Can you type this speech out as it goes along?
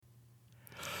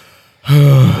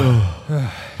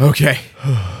Okay.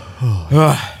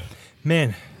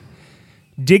 Man,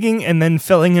 digging and then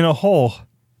filling in a hole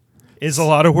is a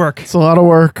lot of work. It's a lot of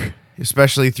work.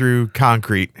 Especially through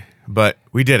concrete, but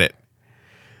we did it.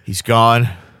 He's gone.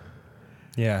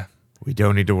 Yeah. We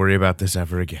don't need to worry about this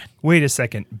ever again. Wait a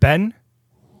second. Ben?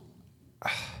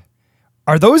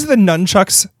 Are those the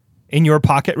nunchucks in your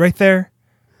pocket right there?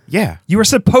 Yeah. You were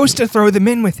supposed to throw them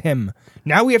in with him.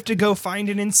 Now we have to go find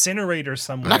an incinerator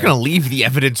somewhere. I'm not going to leave the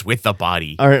evidence with the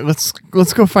body. All right, let's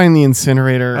go find the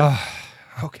incinerator.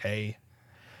 Okay.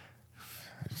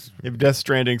 If Death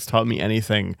Stranding's taught me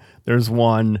anything, there's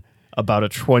one about a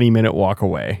 20-minute walk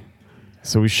away.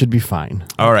 So we should be fine.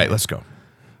 All right, let's go.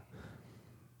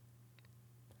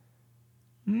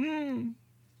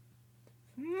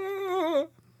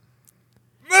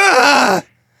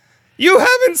 You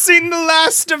haven't seen the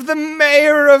last of the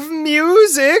Mayor of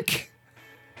Music.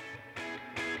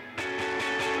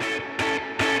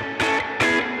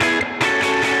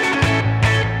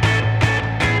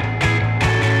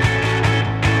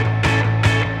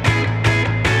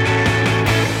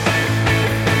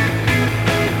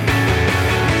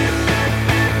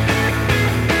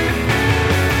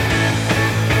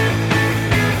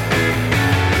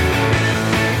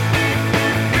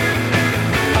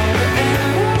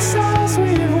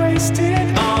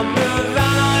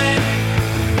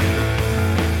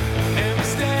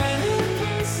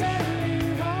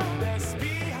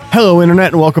 Hello,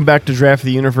 Internet, and welcome back to Draft of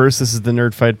the Universe. This is the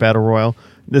Nerd Fight Battle Royal.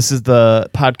 This is the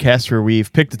podcast where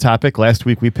we've picked a topic. Last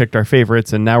week we picked our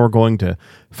favorites, and now we're going to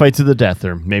fight to the death,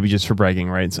 or maybe just for bragging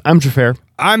rights. I'm Jafar.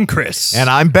 I'm Chris. And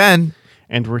I'm Ben.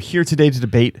 And we're here today to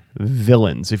debate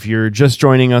villains. If you're just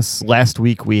joining us, last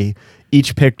week we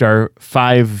each picked our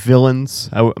 5 villains.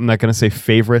 I'm not going to say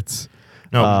favorites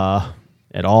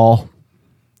at all.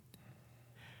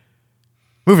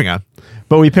 Moving on.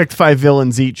 But we picked 5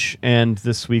 villains each, and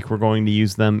this week we're going to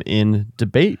use them in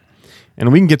debate. And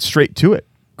we can get straight to it.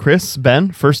 Chris,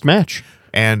 Ben, first match.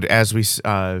 And as we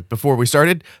before we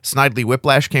started, Snidely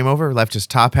Whiplash came over, left his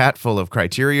top hat full of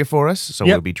criteria for us, so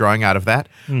Yep. we'll be drawing out of that.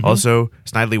 Mm-hmm. Also,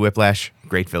 Snidely Whiplash,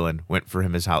 great villain, went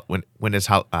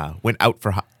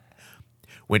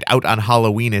out on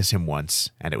Halloween as him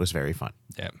once, and it was very fun.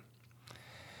 Yeah.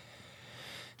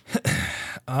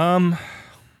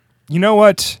 You know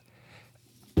what?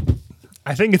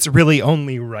 I think it's really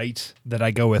only right that I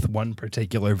go with one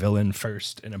particular villain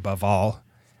first and above all,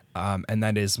 and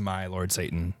that is my Lord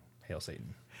Satan. Hail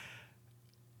Satan.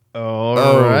 All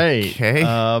right. Okay.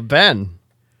 Ben.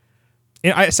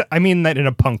 I mean that in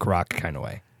a punk rock kind of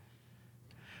way.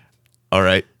 All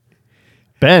right.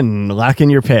 Ben, lock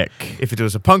in your pick. If it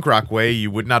was a punk rock way,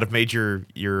 you would not have made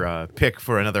your pick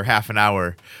for another half an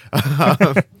hour.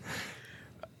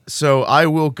 So I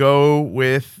will go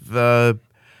with the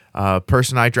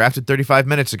person I drafted 35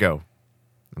 minutes ago.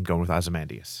 I'm going with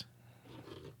Ozymandias.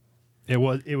 It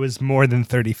was more than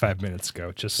 35 minutes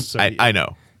ago. Just so I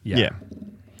know. Yeah.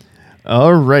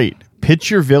 All right.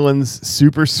 Pitch your villain's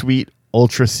super sweet,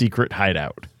 ultra secret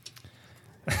hideout.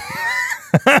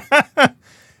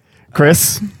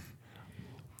 Chris?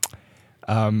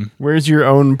 Where's your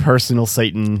own personal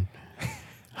Satan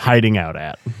hiding out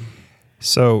at?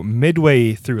 So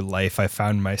midway through life, I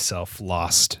found myself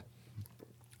lost.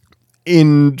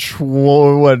 In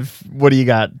what do you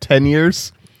got? 10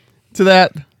 years to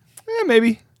that? Yeah,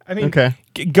 maybe. I mean, okay.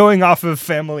 Going off of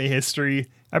family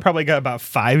history, I probably got about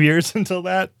 5 years until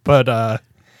that. But all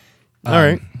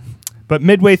right. But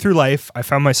midway through life, I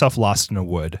found myself lost in a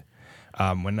wood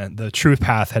when the true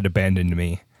path had abandoned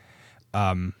me.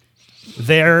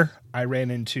 There, I ran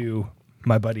into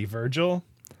my buddy Virgil,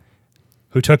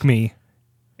 who took me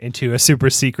into a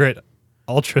super secret,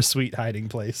 ultra sweet hiding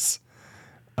place.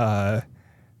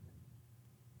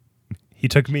 He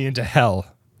took me into hell.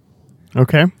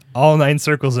 Okay. All 9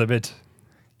 circles of it,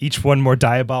 each one more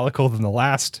diabolical than the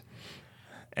last,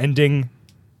 ending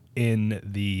in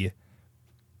the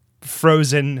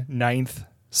frozen 9th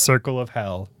circle of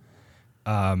hell,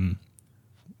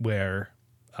 where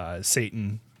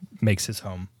Satan makes his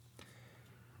home.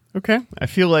 Okay. I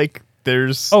feel like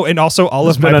there's and also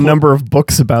there's been a number of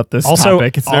books about this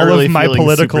topic. It's not really of my feeling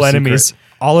political super enemies. secret.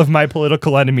 All of my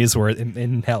political enemies were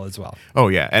in hell as well. Oh,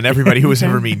 yeah. And everybody who was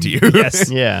ever mean to you. Yes.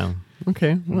 Yeah.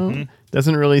 Okay. Well,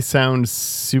 doesn't really sound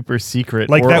super secret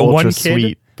Like or that ultra one kid,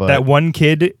 sweet. But that one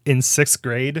kid in 6th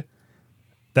grade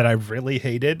that I really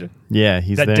hated. yeah,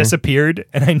 he's that there. disappeared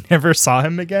and I never saw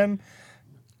him again.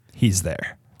 He's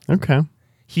there. Okay.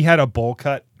 He had a bowl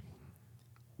cut,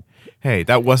 Hey,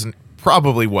 that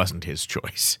probably wasn't his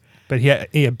choice. but he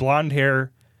had blonde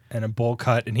hair and a bowl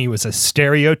cut, and he was a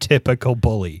stereotypical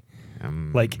bully.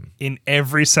 like in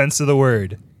every sense of the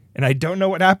word. And I don't know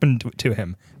what happened to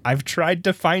him. I've tried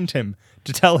to find him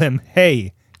to tell him,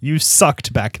 hey, you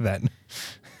sucked back then.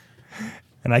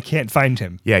 And I can't find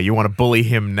him. Yeah, you want to bully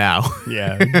him now.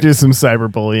 Yeah, do some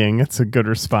cyberbullying. It's a good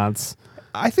response.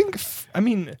 I think,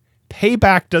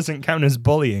 payback doesn't count as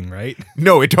bullying, right?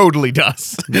 No, it totally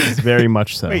does. It's very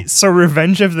much so. Wait, so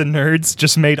Revenge of the Nerds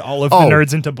just made all of the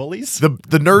nerds into bullies? The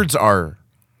nerds are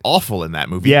awful in that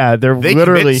movie. Yeah, they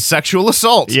literally commit sexual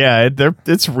assault. Yeah,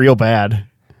 it's real bad.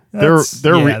 That's-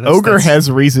 yeah, that's- Ogre that's-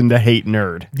 has reason to hate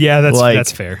nerd. Yeah, that's Like-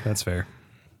 that's fair. That's fair.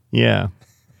 Yeah.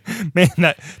 Man,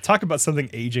 talk about something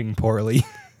aging poorly.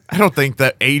 I don't think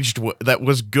that that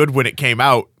was good when it came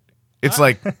out. It's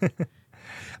like,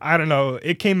 I don't know.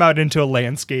 It came out into a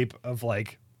landscape of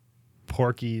like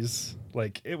Porky's.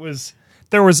 Like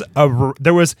there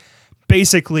was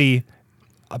basically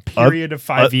a period of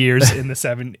 5 years in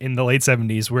the late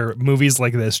 70s where movies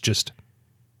like this just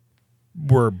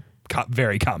were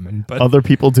very common. But Other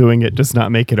people doing it does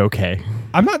not make it okay.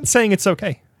 I'm not saying it's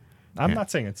okay. I'm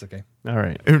not saying it's okay. All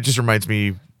right. it just reminds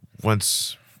me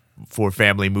once for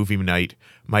family movie night,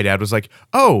 my dad was like,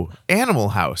 "Oh, Animal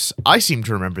House. I seem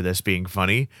to remember this being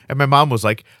funny." And my mom was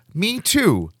like, "Me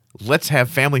too. Let's have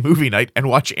family movie night and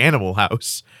watch Animal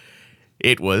House."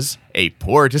 It was a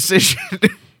poor decision.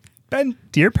 Ben,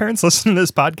 do your parents listen to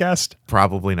this podcast?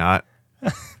 Probably not.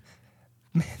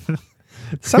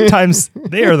 Sometimes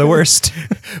they are the worst.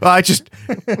 Well,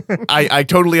 I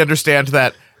totally understand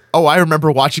that. Oh, I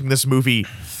remember watching this movie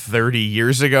 30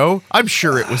 years ago. I'm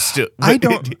sure it was still. I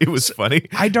don't- It was funny.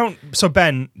 So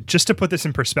Ben, just to put this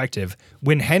in perspective,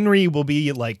 when Henry will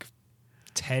be like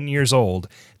 10 years old,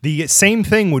 the same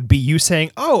thing would be you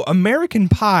saying, "Oh, American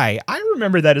Pie. I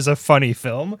remember that as a funny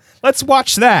film. Let's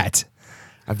watch that."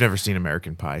 I've never seen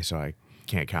American Pie, so I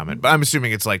can't comment. But I'm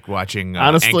assuming it's like watching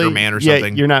Honestly, Anchorman or yeah,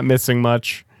 something. you're not missing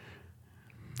much.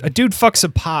 A dude fucks a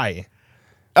pie.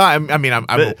 I'm aware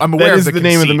That of is the the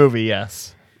name of the conceit. movie,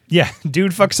 yes. Yeah,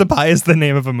 Dude Fucks a Pie is the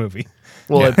name of a movie.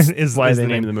 Well, Yeah. it's Is why the they name.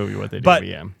 named the movie what they did. But-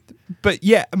 Yeah. But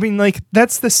yeah, I mean, like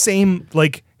that's the same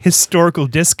like historical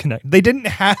disconnect. They didn't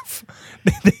have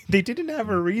they didn't have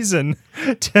a reason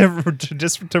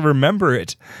to remember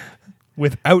it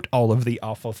without all of the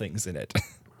awful things in it.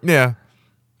 Yeah.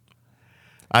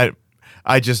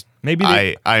 I just Maybe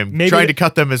they- I'm maybe trying they- to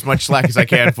cut them as much slack as I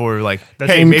can for like,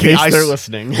 That's hey, in maybe case they're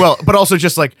listening. Well, but also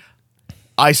just like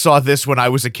I saw this when I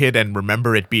was a kid and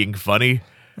remember it being funny.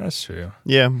 That's true.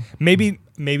 Yeah. Maybe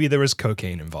there was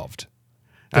cocaine involved.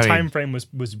 The I mean- time frame was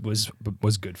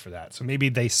good for that. So maybe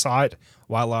they saw it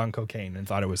while on cocaine and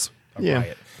thought it was a Yeah.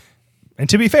 riot. And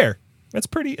to be fair, it's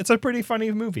a pretty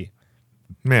funny movie.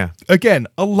 Yeah. Again,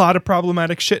 a lot of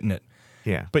problematic shit in it.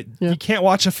 Yeah. But Yeah. you can't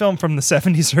watch a film from the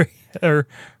 70s or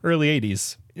early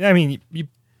 80s. I mean, you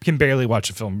can barely watch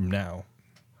a film now.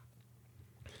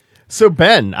 So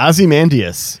Ben,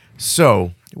 Ozymandias.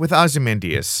 So with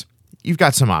Ozymandias, you've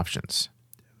got some options.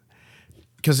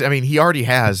 Because, I mean, he already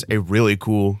has a really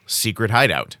cool secret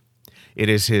hideout. It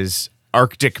is his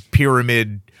Arctic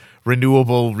pyramid,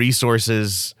 renewable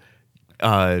resources,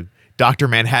 Dr.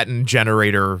 Manhattan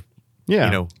generator,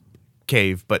 Yeah.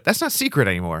 cave. But that's not secret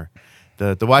anymore.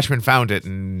 The Watchmen found it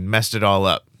and messed it all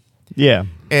up. Yeah.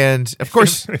 And, of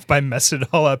course, If by mess it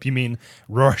all up, you mean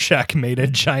Rorschach made a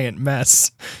giant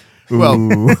mess. well,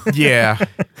 Ooh. yeah.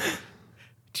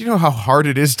 Do you know how hard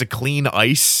it is to clean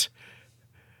ice?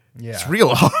 Yeah. It's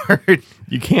real hard.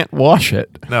 You can't wash it.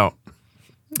 No.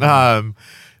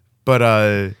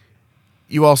 But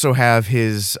you also have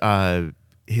his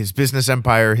business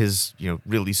empire, his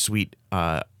really sweet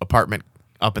apartment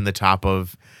up in the top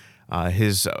of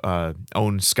his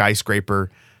own skyscraper,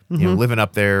 living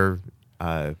up there.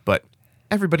 But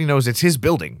everybody knows it's his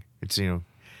building. It's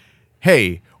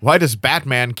hey, why does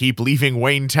Batman keep leaving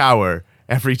Wayne Tower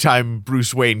every time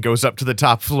Bruce Wayne goes up to the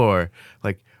top floor?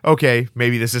 Like, okay,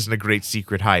 maybe this isn't a great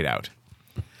secret hideout.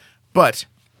 But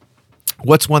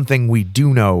what's one thing we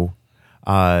do know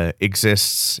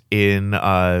exists in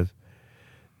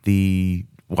the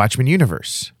Watchmen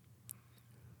universe?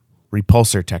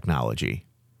 Repulsor technology.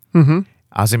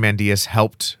 Ozymandias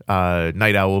helped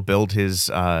Night Owl build his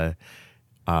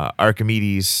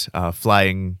Archimedes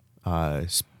flying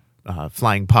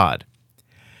pod.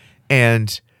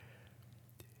 And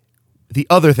the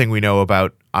other thing we know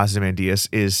about Ozymandias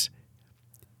is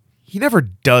he never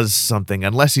does something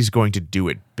unless he's going to do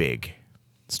it big.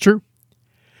 It's true.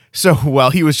 So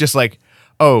while he was just like,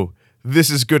 oh, this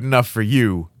is good enough for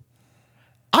you,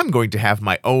 I'm going to have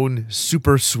my own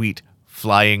super sweet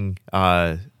flying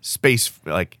space,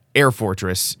 like air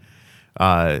fortress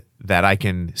that I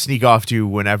can sneak off to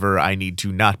whenever I need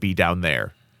to not be down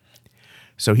there.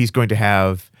 So he's going to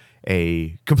have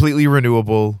a completely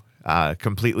renewable,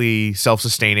 completely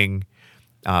self-sustaining,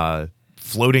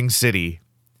 floating city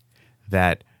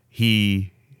that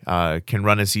he can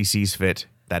run as he sees fit.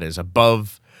 That is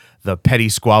above the petty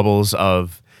squabbles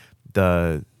of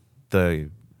the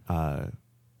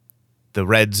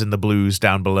reds and the blues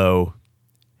down below,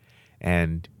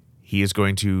 and he is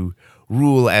going to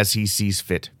rule as he sees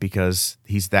fit because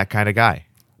he's that kind of guy.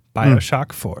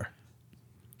 BioShock 4.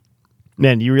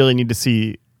 Man, you really need to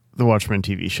see the Watchmen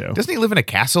TV show. Doesn't he live in a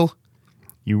castle?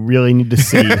 You really need to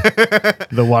see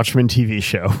the Watchmen TV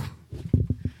show.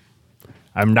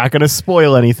 I'm not going to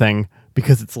spoil anything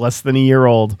because it's less than a year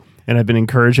old, and I've been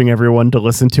encouraging everyone to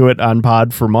listen to it on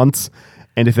pod for months,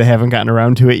 and if they haven't gotten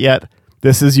around to it yet,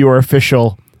 this is your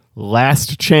official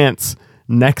last chance.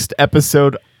 Next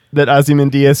episode that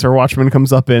Ozymandias or Watchmen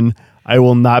comes up in, I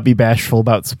will not be bashful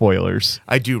about spoilers.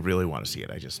 I do really want to see it.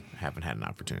 I just haven't had an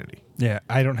opportunity. Yeah,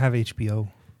 I don't have HBO.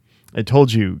 I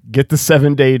told you, get the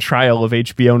 7-day trial of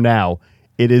HBO Now.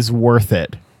 It is worth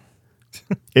it.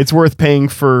 It's worth paying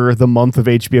for the month of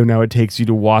HBO Now it takes you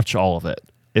to watch all of it,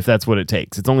 if that's what it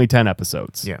takes. It's only 10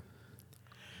 episodes. Yeah.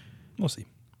 We'll see.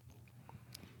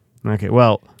 Okay,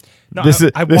 well, No,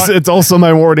 it's also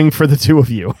my warning for the two of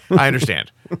you. I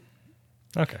understand.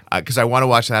 Okay. Because I want to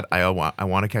watch that. I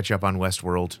want to catch up on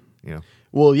Westworld. You know.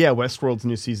 Well, yeah, Westworld's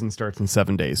new season starts in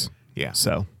 7 days. Yeah.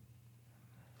 So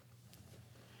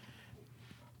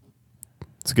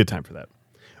it's a good time for that.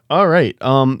 All right.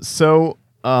 So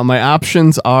my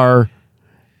options are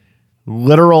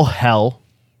literal hell,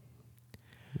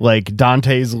 like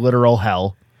Dante's literal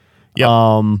hell. Yep.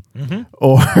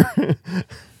 Or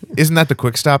Isn't that the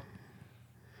quick stop?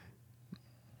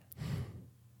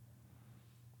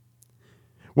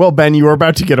 well, Ben, you were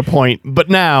about to get a point, but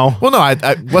now Well, no,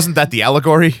 I wasn't that the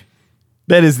allegory?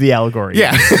 that is the allegory.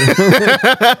 Yeah.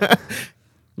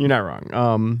 You're not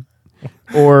wrong.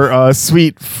 Or a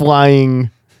sweet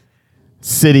flying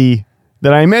city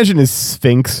that I imagine is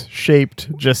Sphinx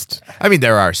shaped. Just I mean,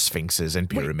 there are sphinxes and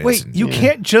pyramids. Wait, and, you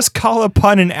can't just call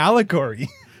upon an allegory.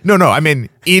 No. I mean,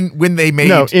 when they made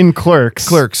in Clerks.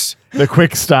 Clerks, The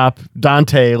quick stop,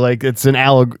 Dante, like it's an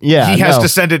allegory. Yeah, he has no.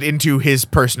 descended into his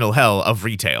personal hell of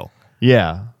retail.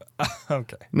 Yeah,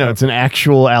 Okay. no, it's an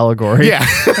actual allegory. Yeah.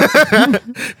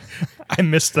 I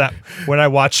missed that when I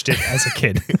watched it as a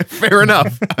kid. Fair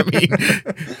enough. I mean,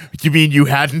 you mean you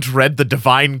hadn't read the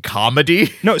Divine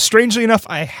Comedy? No, strangely enough,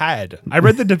 I had. I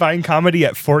read the Divine Comedy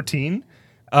at 14.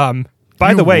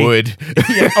 By the way, would.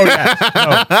 yeah, oh yeah,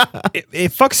 no,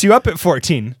 it fucks you up at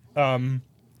 14.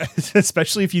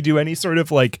 Especially if you do any sort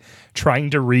of like trying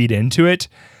to read into it.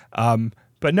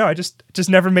 But no, I just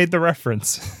never made the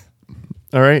reference.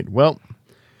 All right. Well,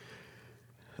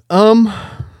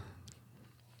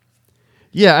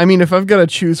 yeah, I mean, if I've got to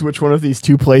choose which one of these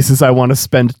two places I want to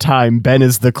spend time, Ben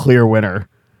is the clear winner.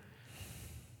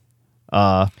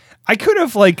 I could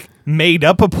have like made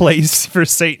up a place for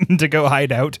Satan to go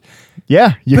hide out,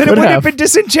 Yeah, you but it could would have. have been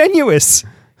disingenuous.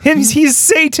 He's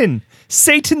Satan.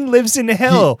 Satan lives in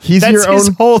hell. He's That's your his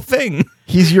own- whole thing.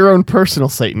 He's your own personal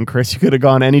Satan, Chris. You could have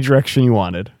gone any direction you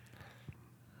wanted.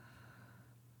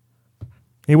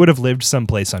 He would have lived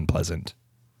someplace unpleasant.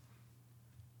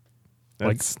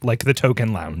 That's- Like the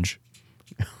Token Lounge.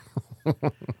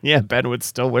 Yeah, Ben would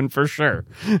still win for sure.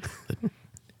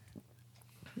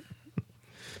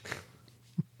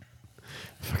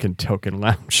 Fucking Token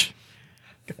Lounge.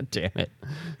 God damn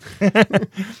it.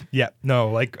 Yeah, no,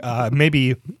 like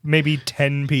maybe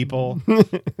 10 people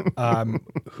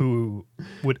who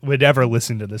would ever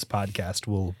listen to this podcast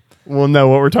will. We'll know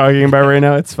what we're talking about right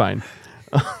now. It's fine.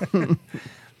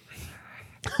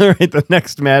 All right, the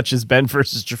next match is Ben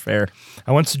versus Jafar.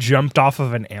 I once jumped off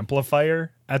of an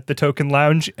amplifier at the Token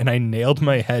Lounge and I nailed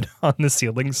my head on the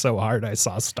ceiling so hard I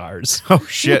saw stars. Oh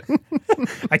shit!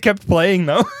 I kept playing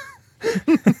though.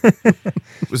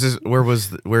 Where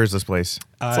is this place?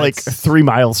 It's like 3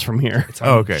 miles from here. It's on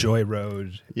Oh, okay. Joy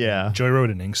Road. Yeah. Joy Road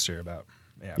in Inkster about.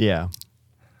 Yeah. Yeah.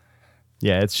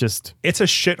 Yeah, it's just, It's a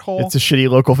shithole. it's a shitty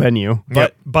local venue.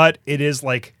 but it is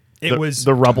like it The- was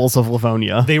the Rubbles of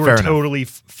Livonia. they were Fair enough. totally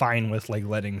fine with like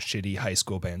letting shitty high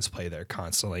school bands play there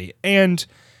constantly, and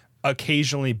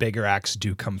occasionally bigger acts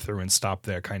do come through and stop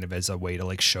there kind of as a way to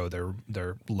like show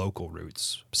their local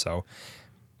roots. So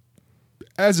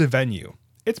as a venue,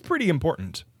 it's pretty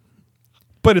important,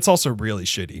 but it's also really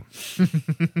shitty.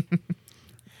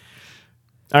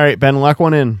 All right, Ben, lock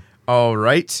one in. All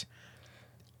right.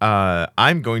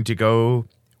 I'm going to go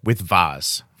with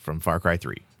Vaz from Far Cry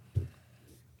 3.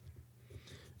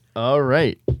 All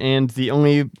right, and the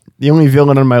only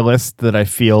villain on my list that I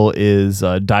feel is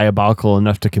diabolical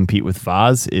enough to compete with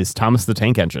Vaz is Thomas the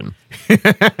Tank Engine.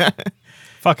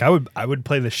 Fuck, I would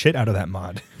play the shit out of that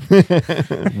mod.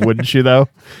 Wouldn't you though?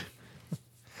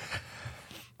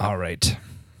 All right.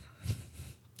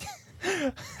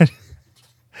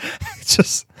 It's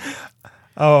just,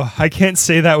 I can't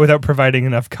say that without providing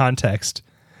enough context.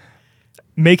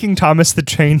 Making Thomas the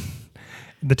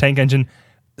Tank Engine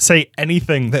say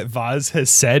anything that Vaz has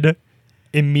said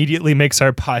immediately makes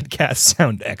our podcast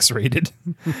sound X-rated.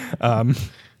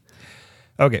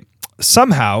 Okay.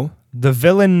 Somehow, the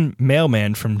villain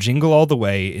mailman from Jingle All the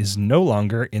Way is no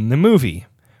longer in the movie.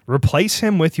 Replace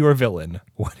him with your villain.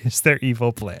 What is their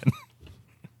evil plan?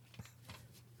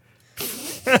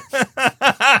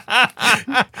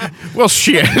 Well,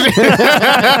 shit.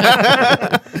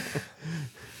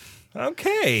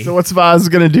 Okay. So what's Vaz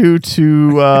gonna do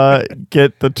to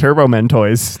get the Turbo Men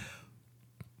toys?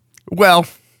 Well,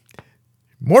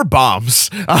 more bombs.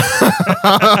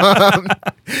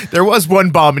 There was one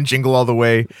bomb in Jingle All the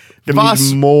Way. Gonna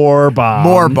Voss, need more bombs.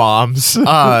 more bombs.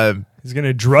 He's going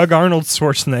to drug Arnold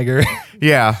Schwarzenegger.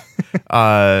 Yeah.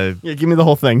 Yeah, give me the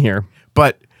whole thing here.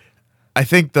 But I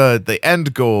think the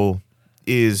end goal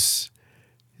is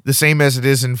the same as it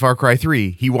is in Far Cry 3.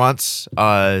 He wants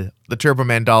the Turbo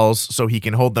Man dolls so he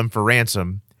can hold them for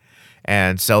ransom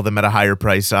and sell them at a higher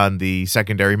price on the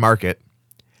secondary market.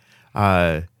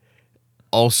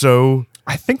 Also,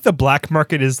 I think the black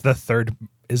market is the third,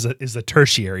 is a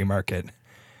tertiary market.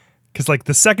 Because like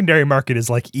the secondary market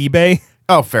is like eBay.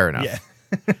 oh, fair enough. Yeah.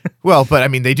 Well, but I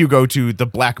mean, they do go to the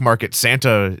black market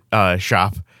Santa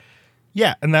shop.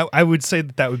 Yeah. And that I would say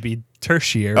that would be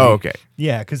tertiary. Oh, okay.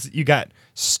 Yeah. Because you got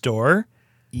store,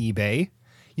 eBay.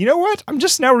 You know what? I'm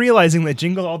just now realizing that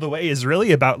Jingle All the Way is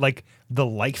really about like the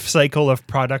life cycle of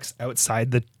products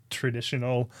outside the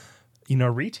traditional,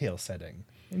 retail setting.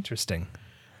 Interesting.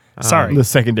 Sorry. The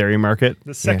secondary market.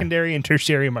 The secondary and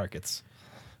tertiary markets.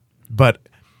 But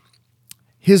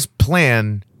his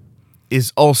plan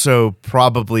is also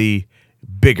probably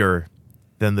bigger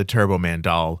than the Turbo Man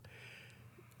doll.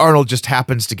 Arnold just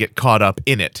happens to get caught up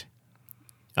in it,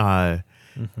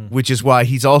 which is why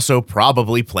he's also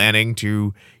probably planning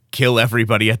to kill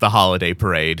everybody at the holiday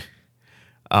parade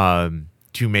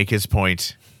to make his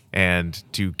point and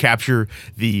to capture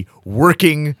the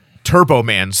working Turbo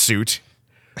Man suit,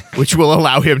 which will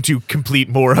allow him to complete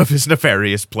more of his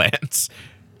nefarious plans.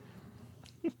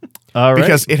 All right.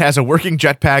 Because it has a working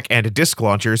jetpack and disc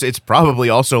launchers, it's probably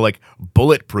also like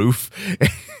bulletproof.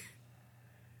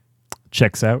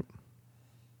 Checks out.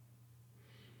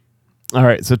 All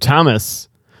right, so Thomas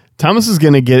is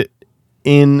going to get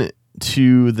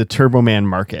into the Turbo Man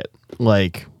market,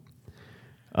 or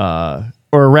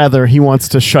rather, he wants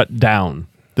to shut down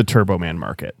the Turbo Man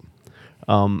market.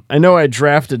 I know I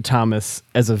drafted Thomas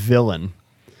as a villain,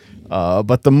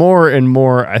 but the more and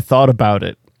more I thought about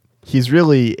it, he's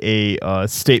really a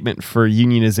statement for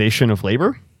unionization of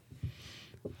labor.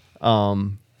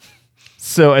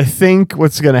 So I think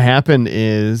what's going to happen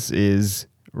is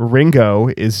Ringo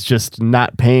is just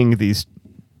not paying these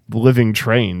living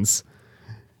trains.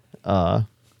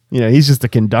 He's just a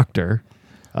conductor.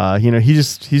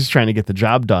 He's trying to get the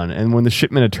job done. And when the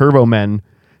shipment of Turbo Men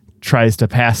tries to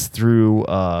pass through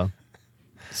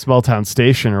Small Town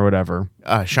Station or whatever,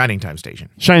 Shining Time Station.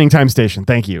 Shining Time Station.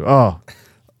 Thank you. Oh,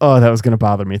 that was going to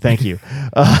bother me. Thank you.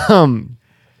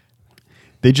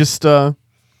 They just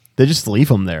leave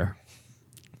them there.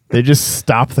 They just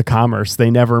stop the commerce.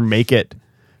 They never make it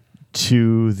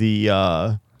to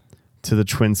the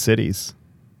Twin Cities.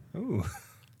 Ooh.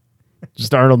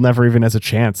 Just Arnold never even has a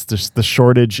chance. The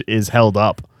shortage is held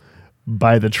up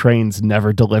by the trains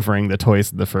never delivering the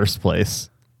toys in the first place.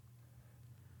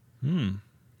 Tell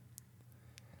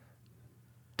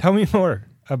me more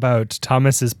about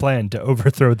Thomas's plan to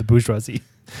overthrow the bourgeoisie.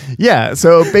 Yeah,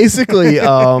 so basically,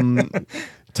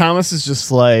 Thomas is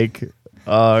just like,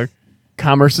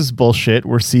 commerce is bullshit.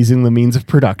 We're seizing the means of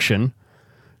production.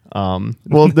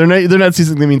 Well, they're not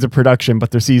seizing the means of production, but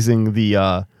they're seizing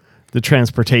the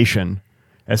transportation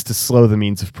as to slow the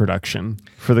means of production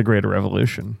for the greater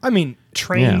revolution. I mean,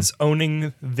 trains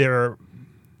owning their...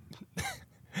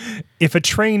 If a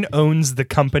train owns the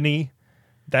company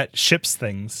that ships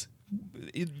things,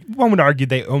 one would argue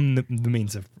they own the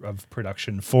means of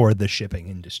production for the shipping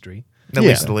industry. At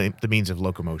least the means of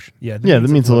locomotion. Yeah, The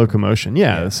means of locomotion.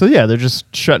 Yeah. So, they're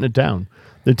just shutting it down.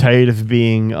 They're tired of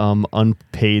being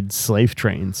unpaid slave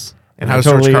trains. And how's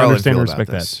I totally George Carlin understand feel and about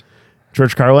respect this? that.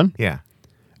 George Carlin? Yeah.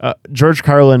 George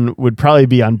Carlin would probably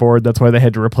be on board. That's why they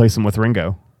had to replace him with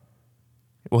Ringo.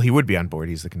 Well, he would be on board.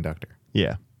 He's the conductor.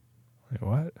 Yeah. Wait,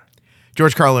 what?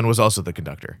 George Carlin was also the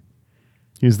conductor.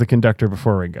 He was the conductor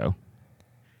before Ringo.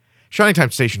 Shining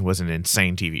Time Station was an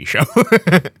insane TV show.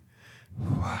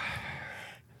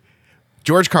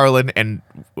 George Carlin and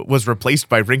was replaced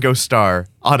by Ringo Starr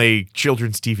on a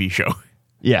children's TV show.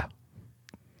 Yeah.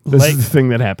 This Like- is the thing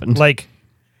that happened.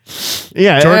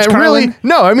 Yeah, George Carlin? Really,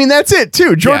 no, I mean, that's it,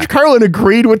 too. George Yeah. Carlin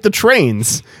agreed with the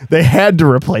trains. They had to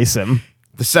replace him.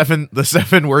 The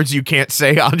seven words you can't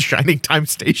say on Shining Time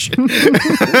Station.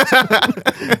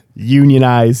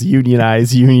 Unionize,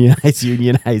 unionize, unionize,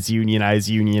 unionize, unionize,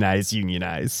 unionize,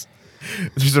 unionize.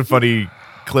 There's a funny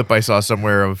clip I saw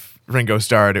somewhere of Ringo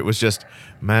Starr, and it was just,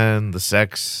 man, the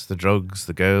sex, the drugs,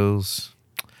 the girls.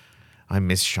 I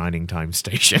miss Shining Time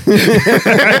Station.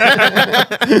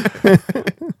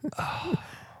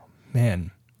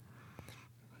 Man.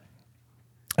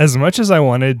 As much as I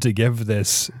wanted to give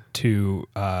this to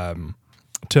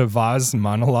Voz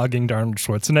monologuing to Arnold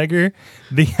Schwarzenegger,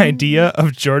 the idea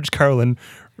of George Carlin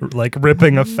like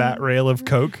ripping a fat rail of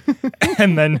coke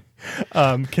and then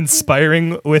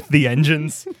conspiring with the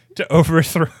engines to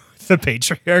overthrow the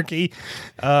patriarchy,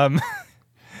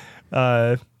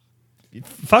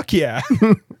 fuck yeah.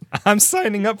 I'm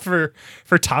signing up for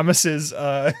Thomas's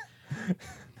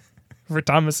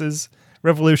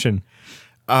revolution.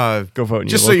 Go vote in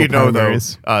Just your so you local know,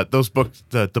 primaries. though, those books,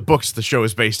 the books the show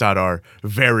is based on are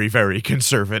very, very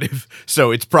conservative.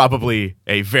 So it's probably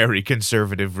a very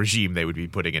conservative regime they would be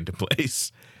putting into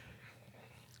place.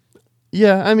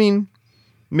 Yeah, I mean,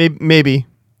 maybe.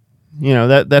 You know,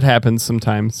 that happens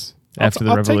sometimes after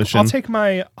the revolution. I'll take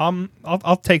my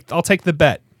I'll take the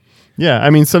bet. Yeah, I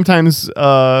mean, sometimes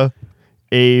a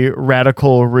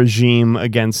radical regime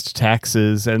against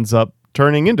taxes ends up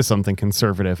turning into something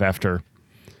conservative after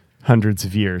hundreds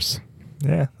of years,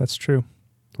 Yeah, that's true.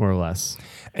 more or less.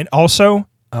 And also,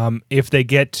 if they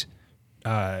get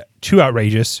too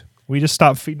outrageous, we just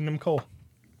stop feeding them coal.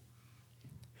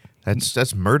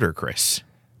 That's murder, Chris.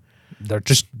 They're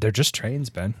just trains,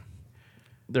 Ben.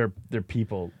 They're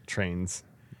people trains,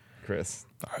 Chris.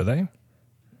 Are they?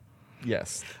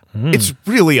 Yes. It's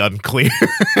really unclear.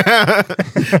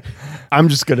 I'm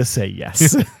just gonna say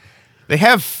yes. They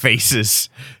have faces,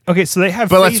 Okay, so they have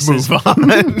but faces. let's move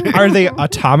on. Are they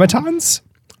automatons?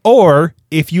 Or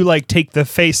if you like take the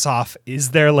face off,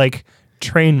 is there like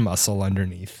train muscle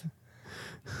underneath?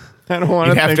 I don't want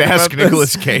You'd have to ask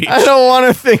Nicolas Cage. I don't want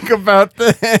to think about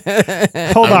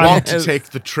that. Hold I on. want to take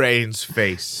the train's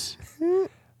face.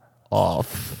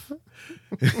 Off.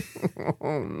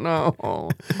 Oh no.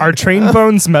 Are train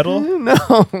bones metal?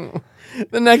 No.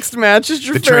 The next match is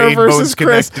Jafar train versus bone's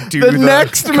Chris. connected to The the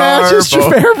next match is car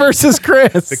bone. Jafar versus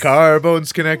Chris. The car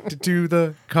bone's connected to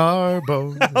the car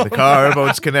bone. The car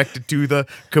bone's connected to the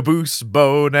caboose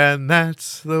bone, and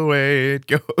that's the way it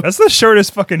goes. That's the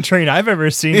shortest fucking train I've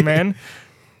ever seen, man.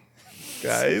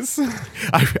 Guys.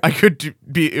 I could do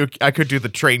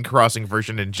the train crossing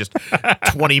version in just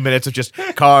 20 minutes of just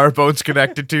car bones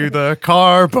connected to the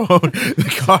car bone.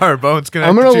 The car bone's connected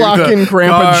I'm to going to lock the in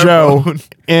Grandpa car Joe bone.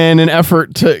 in an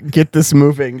effort to get this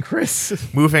moving. Chris,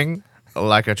 Moving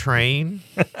like a train.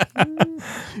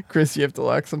 Chris, you have to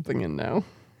lock something in now.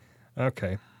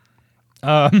 Okay.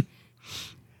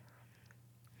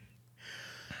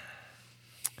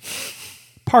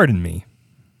 Pardon me.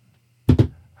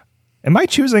 Am I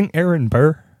choosing Aaron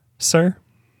Burr, sir?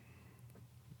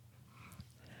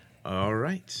 All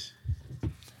right.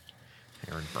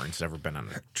 Aaron Burns never been on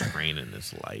a train in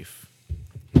his life.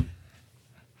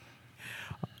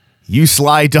 You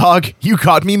sly dog, you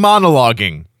caught me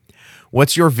monologuing.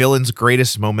 What's your villain's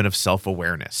greatest moment of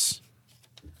self-awareness?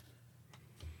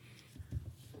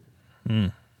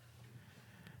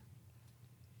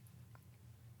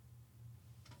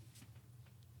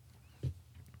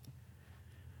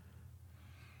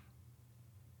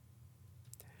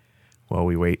 While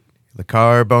we wait, the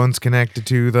car bone's connected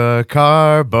to the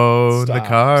car bone. The Stop,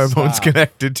 car bone's stop.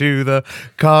 connected to the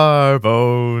car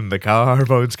bone. The car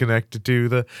bone's connected to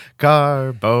the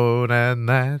car bone, and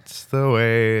that's the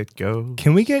way it goes.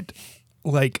 Can we get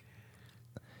like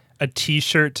a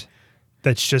T-shirt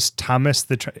that's just Thomas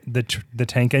the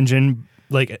tank engine,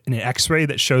 like an X-ray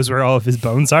that shows where all of his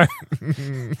bones are?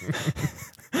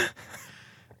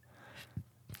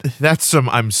 That's some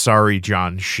I'm sorry,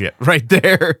 John shit right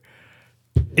there.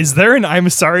 Is there an I'm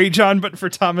sorry, John, but for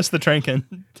Thomas the tank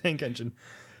engine?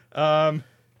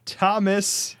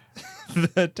 Thomas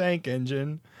the tank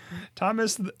engine.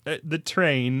 Thomas the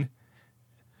train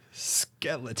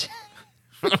skeleton.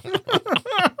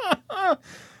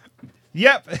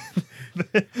 Yep.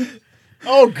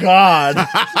 Oh, God.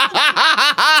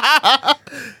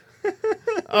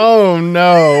 Oh,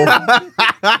 no.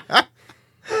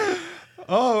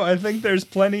 I think there's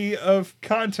plenty of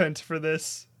content for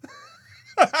this.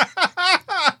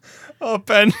 Oh,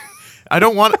 Ben. I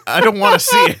don't want to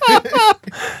see it.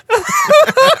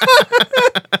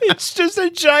 It's just a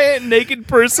giant naked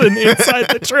person inside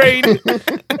the train.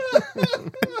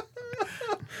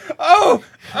 Oh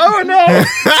no.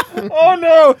 Oh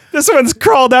no. This one's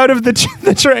crawled out of the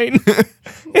train.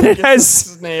 And it has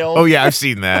Snail. Oh yeah, I've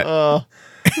seen that. Oh,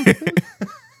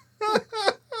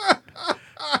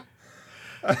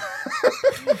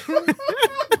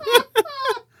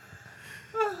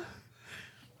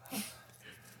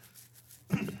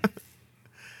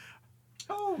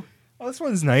 this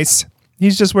one's nice.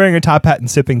 He's just wearing a top hat and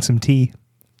sipping some tea.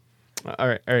 All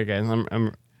right, guys.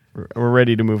 We're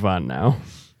ready to move on now.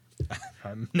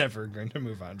 I'm never going to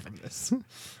move on from this.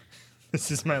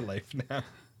 This is my life now.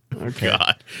 Okay.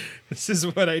 God. This is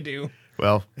what I do.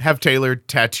 Well, have Taylor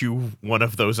tattoo one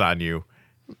of those on you.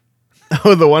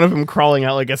 Oh, the one of him crawling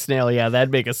out like a snail. Yeah,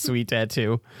 that'd make a sweet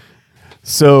tattoo.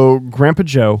 So Grandpa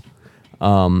Joe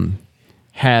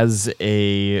has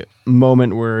a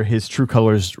moment where his true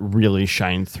colors really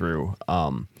shine through.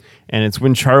 And it's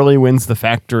when Charlie wins the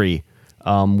factory.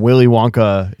 Willy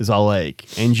Wonka is all like,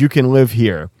 and you can live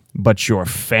here, but your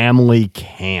family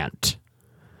can't.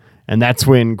 And that's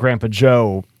when Grandpa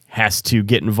Joe has to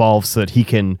get involved so that he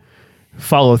can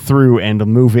follow through and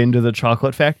move into the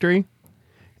chocolate factory.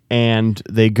 And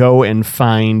they go and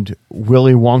find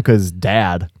Willy Wonka's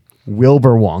dad,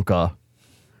 Wilbur Wonka,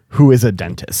 who is a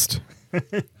dentist.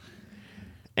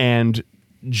 And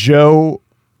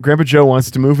Grandpa Joe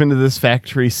wants to move into this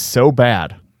factory so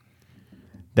bad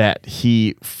that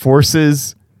he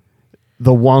forces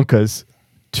the Wonkas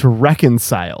to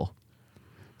reconcile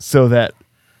so that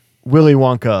Willy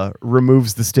Wonka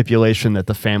removes the stipulation that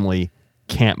the family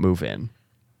can't move in.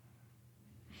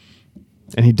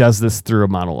 And he does this through a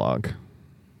monologue.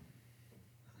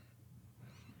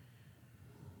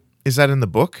 Is that in the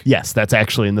book? Yes, that's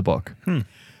actually in the book.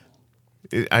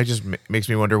 I just makes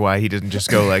me wonder why he didn't just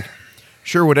go like,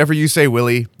 sure, whatever you say,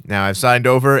 Willie. Now I've signed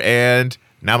over, and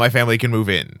now my family can move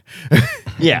in.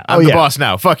 Yeah. I'm the boss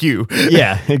now. Fuck you.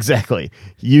 Yeah, exactly.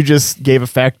 You just gave a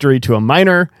factory to a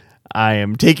minor. I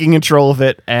am taking control of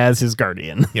it as his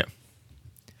guardian. Yeah.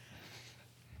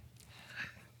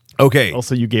 Okay.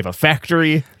 Also, you gave a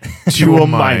factory to a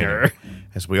minor.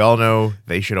 As we all know,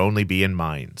 they should only be in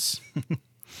mines.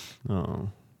 Oh.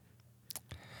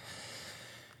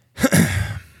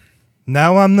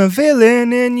 Now I'm the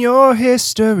villain in your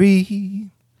history.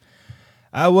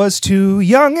 I was too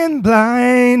young and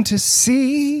blind to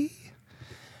see.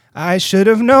 I should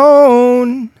have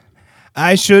known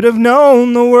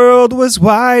the world was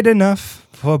wide enough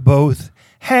for both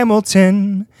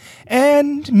Hamilton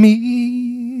and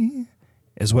me,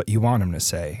 is what you want him to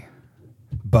say.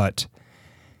 But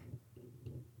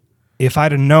if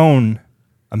I'd have known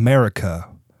America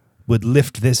would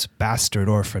lift this bastard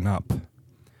orphan up,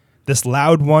 this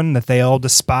loud one that they all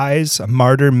despise, a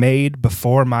martyr made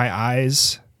before my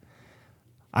eyes,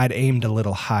 I'd aimed a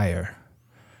little higher,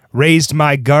 raised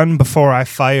my gun before I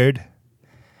fired,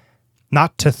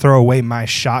 not to throw away my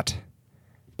shot,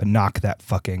 but knock that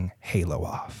fucking halo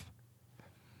off.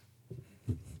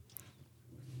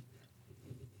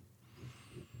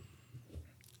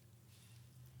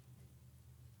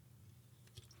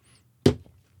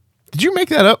 Did you make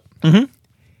that up? Mm-hmm.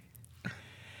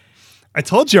 I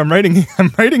told you I'm writing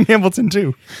Hamilton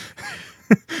too.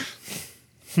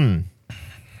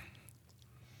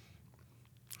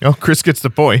 Oh, Chris gets the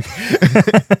point.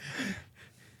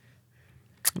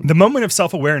 The moment of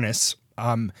self-awareness,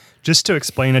 just to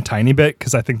explain a tiny bit,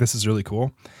 because I think this is really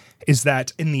cool, is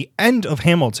that in the end of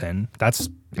Hamilton, that's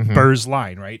Burr's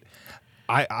line, right?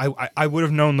 I would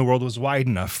have known the world was wide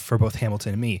enough for both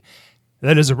Hamilton and me.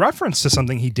 That is a reference to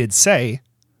something he did say,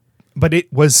 but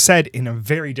it was said in a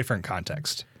very different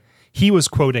context. He was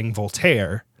quoting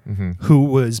Voltaire, who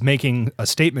was making a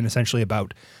statement essentially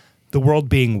about the world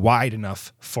being wide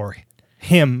enough for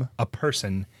him, a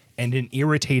person, and an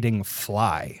irritating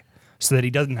fly, so that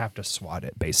he doesn't have to swat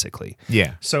it, basically.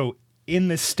 Yeah. So in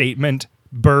this statement,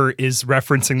 Burr is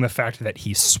referencing the fact that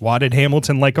he swatted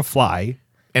Hamilton like a fly.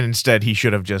 And instead, he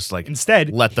should have just let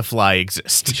the fly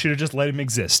exist. He should have just let him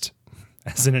exist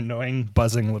as an annoying,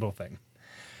 buzzing little thing.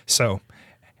 So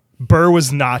Burr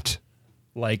was not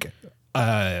like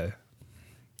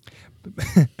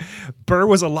Burr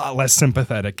was a lot less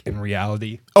sympathetic in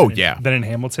reality. Than in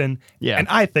Hamilton. Yeah. And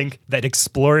I think that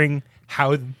exploring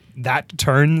how that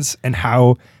turns and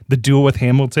how the duel with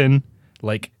Hamilton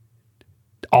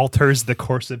alters the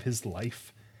course of his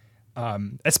life,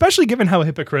 especially given how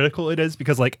hypocritical it is,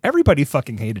 because everybody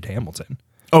fucking hated Hamilton.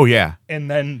 Oh, yeah.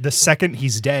 And then the second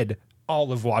he's dead,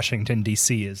 all of Washington,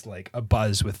 D.C. is like a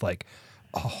buzz with like,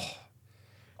 oh,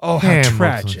 how Hamilton.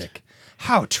 tragic.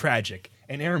 How tragic.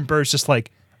 And Aaron Burr's just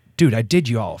like, dude, I did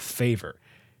you all a favor.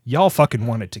 Y'all fucking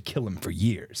wanted to kill him for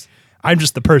years. I'm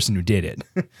just the person who did it.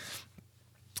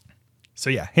 So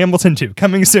yeah, Hamilton 2,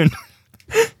 coming soon.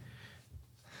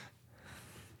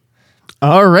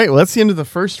 All right, well, that's the end of the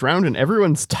first round, and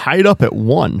everyone's tied up at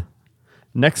 1.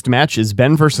 Next match is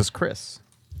Ben versus Chris.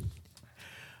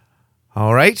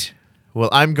 All right. Well,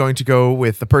 I'm going to go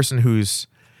with the person who's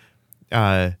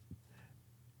not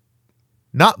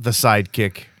the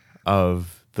sidekick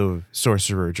of the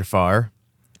sorcerer Jafar,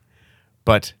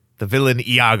 but the villain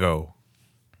Iago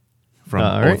from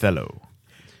All right. Othello.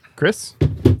 Chris?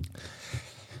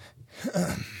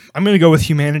 I'm going to go with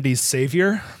humanity's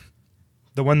savior,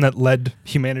 the one that led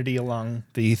humanity along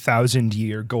the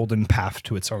 1,000-year golden path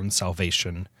to its own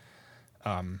salvation.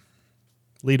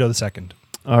 Leto II.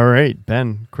 All right,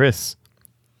 Ben, Chris.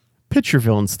 Pitch your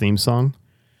villain's theme song.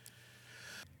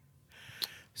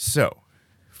 So,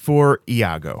 for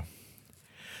Iago.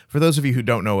 For those of you who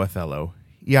don't know Othello,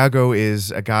 Iago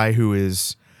is a guy who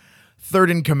is third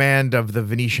in command of the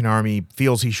Venetian army,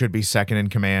 feels he should be second in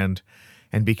command,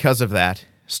 and because of that,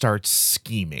 starts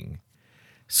scheming.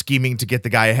 Scheming to get the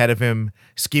guy ahead of him,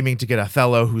 scheming to get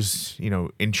Othello, who's,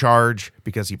 in charge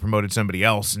because he promoted somebody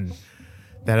else, and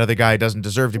that other guy doesn't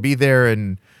deserve to be there,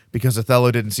 and because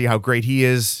Othello didn't see how great he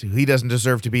is, he doesn't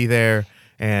deserve to be there,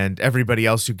 and everybody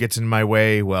else who gets in my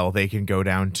way, well, they can go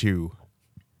down too.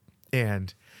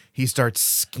 And he starts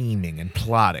scheming and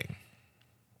plotting.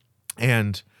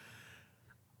 And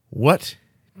what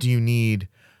do you need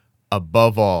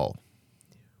above all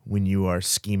when you are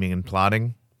scheming and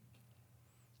plotting?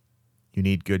 You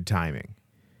need good timing.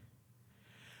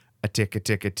 A ticka,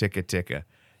 ticka, ticka, ticka.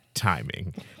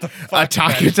 Timing. A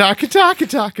taka, taka, taka,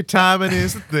 taka. Timing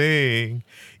is the thing.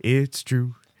 It's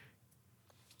true.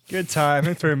 Good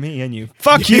time for me and you.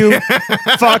 Fuck you.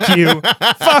 Fuck you.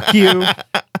 Fuck you.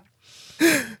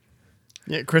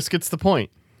 Yeah, Chris gets the point.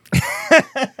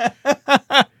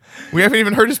 We haven't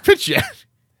even heard his pitch yet.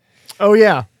 Oh,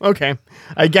 yeah. Okay.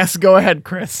 I guess go ahead,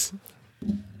 Chris.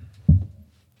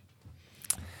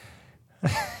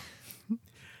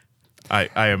 I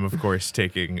am, of course,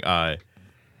 taking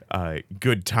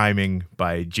Good Timing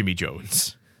by Jimmy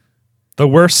Jones. The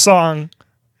worst song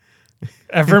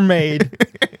ever made,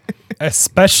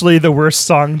 especially the worst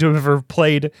song to have ever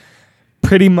played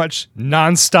pretty much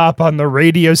nonstop on the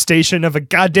radio station of a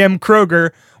goddamn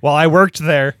Kroger while I worked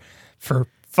there for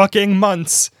fucking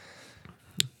months.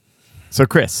 So,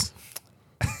 Chris,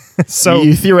 So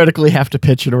you theoretically have to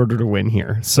pitch in order to win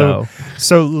here. So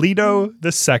Leto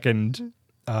II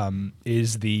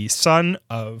is the son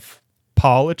of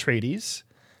Paul Atreides,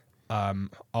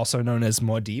 also known as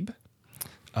Muad'Dib,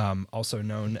 also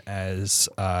known as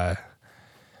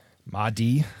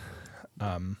Mahdi,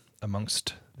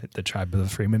 amongst the tribe of the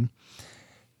Freemen.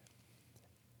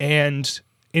 And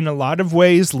in a lot of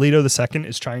ways, Leto II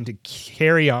is trying to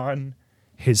carry on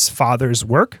his father's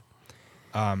work.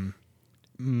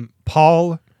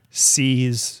 Paul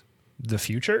sees the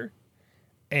future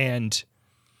and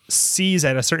sees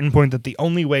at a certain point that the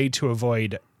only way to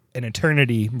avoid an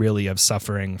eternity really of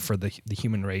suffering for the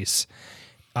human race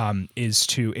is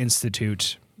to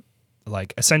institute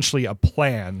like essentially a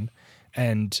plan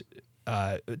and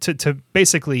to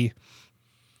basically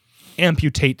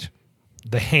amputate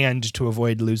the hand to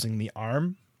avoid losing the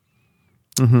arm.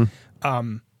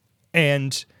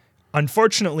 And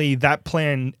unfortunately, that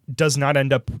plan does not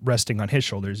end up resting on his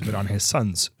shoulders, but on his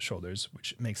son's shoulders,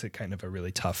 which makes it kind of a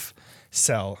really tough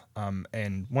sell.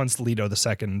 And once Leto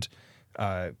II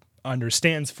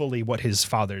understands fully what his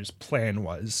father's plan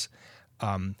was,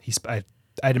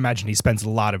 I'd imagine he spends a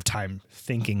lot of time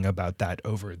thinking about that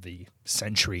over the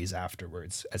centuries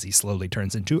afterwards as he slowly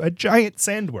turns into a giant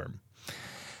sandworm.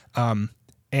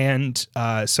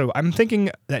 So I'm thinking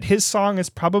that his song is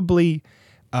probably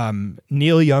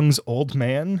Neil Young's Old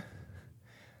Man.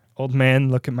 Old man,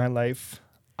 look at my life.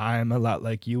 I'm a lot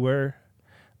like you were.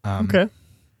 okay.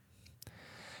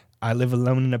 I live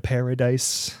alone in a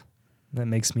paradise. That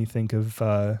makes me think of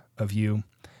you.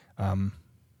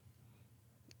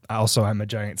 Also, I'm a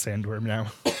giant sandworm now.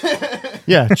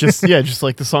 just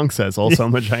like the song says. Also,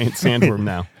 I'm a giant sandworm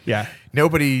now. Yeah.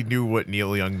 Nobody knew what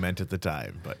Neil Young meant at the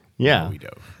time, but Yeah. now we do.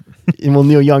 And well,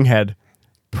 Neil Young had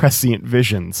prescient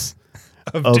visions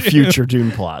of future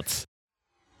Dune plots.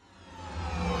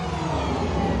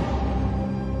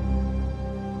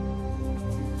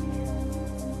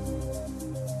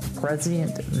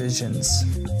 Prescient visions.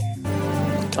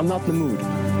 I'm not in the mood.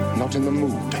 Not in the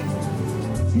mood.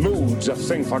 Mood's a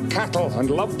thing for cattle and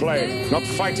love play, not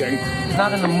fighting.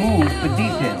 Not in the mood for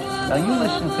details. Now you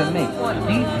listen to me. I want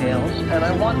details, and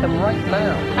I want them right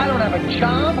now. I don't have a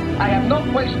job. I have no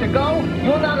place to go.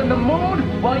 You're not in the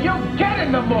mood? Well, you get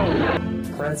in the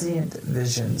mood. Prescient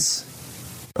visions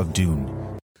of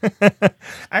Dune.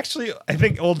 Actually, I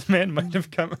think Old Man might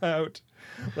have come out.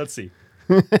 Let's see.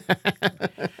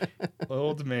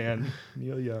 Old Man,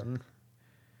 Neil Young.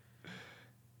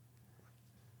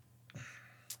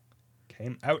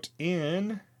 Came out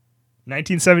in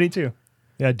 1972.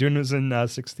 Yeah, Dune was in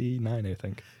 69, I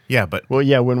think. Yeah, but Well,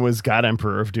 yeah, when was God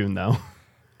Emperor of Dune, though?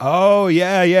 Oh,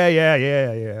 yeah.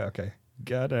 Okay.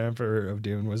 God Emperor of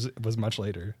Dune was much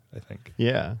later, I think.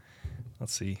 Yeah.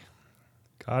 Let's see.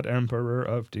 God Emperor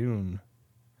of Dune.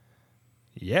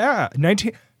 Yeah,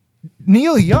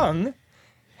 Neil Young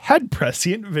had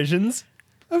prescient visions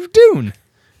of Dune.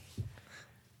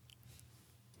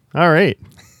 All right.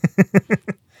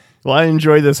 Well, I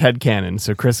enjoy this headcanon,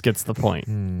 so Chris gets the point.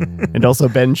 And also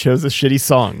Ben chose a shitty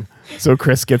song, so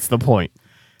Chris gets the point.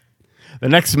 The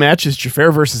next match is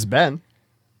Jafar versus Ben.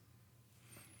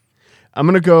 I'm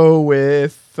going to go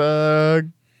with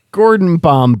Gordon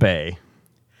Bombay.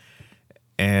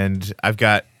 And I've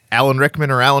got Alan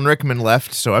Rickman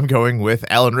left, so I'm going with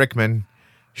Alan Rickman,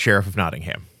 Sheriff of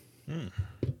Nottingham.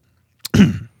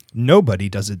 Nobody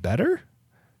does it better?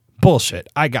 Bullshit.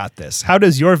 I got this. How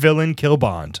does your villain kill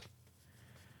Bond?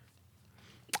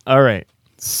 All right.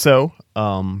 So,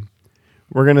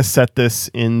 we're going to set this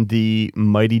in the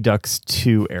Mighty Ducks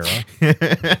 2 era.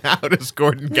 How does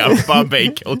Gordon Bombay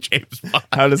kill James Bond?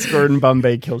 How does Gordon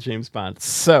Bombay kill James Bond?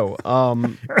 So,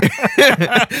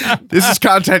 This is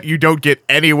content you don't get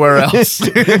anywhere else.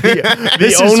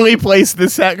 the only place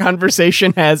this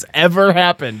conversation has ever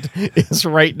happened is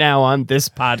right now on this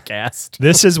podcast.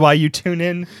 This is why you tune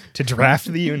in to Draft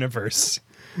the Universe.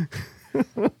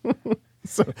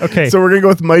 Okay. So we're going to go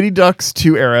with Mighty Ducks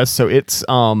 2 era. So it's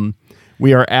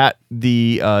we are at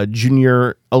the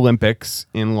Junior Olympics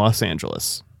in Los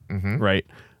Angeles, right?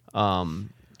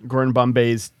 Gordon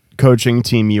Bombay's coaching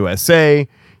Team USA.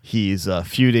 He's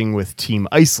feuding with Team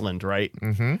Iceland, right?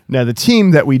 Now, the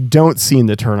team that we don't see in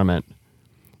the tournament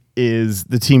is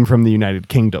the team from the United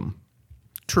Kingdom.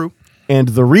 True. And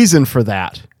the reason for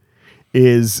that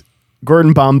is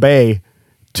Gordon Bombay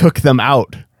took them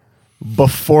out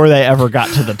before they ever got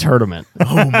to the tournament.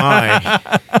 Oh,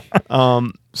 my.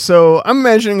 So I'm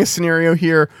imagining a scenario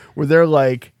here where they're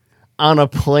like on a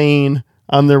plane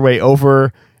on their way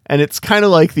over, and it's kind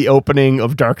of like the opening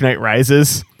of Dark Knight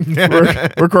Rises,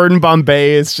 where Gordon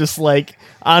Bombay is just like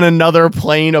on another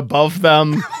plane above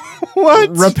them.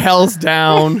 What? Rappels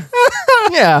down.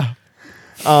 Yeah.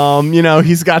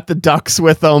 He's got the ducks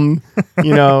with him,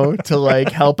 to like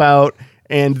help out,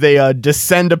 and they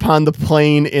descend upon the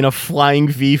plane in a flying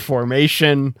V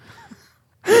formation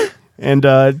and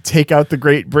take out the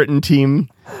Great Britain team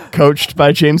coached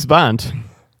by James Bond.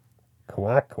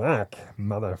 Quack, quack,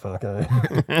 motherfucker.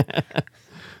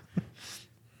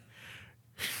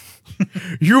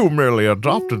 You merely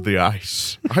adopted the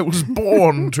ice. I was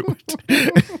born to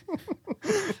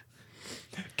it.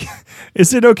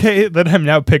 Is it okay that I'm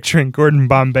now picturing Gordon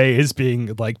Bombay as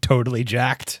being like totally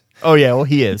jacked? Oh, yeah, well,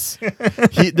 he is.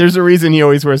 There's a reason he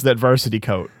always wears that varsity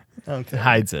coat. Okay. It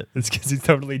hides it. It's because he's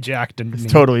totally jacked and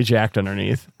Totally jacked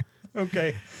underneath.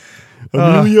 Okay.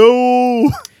 Emilio!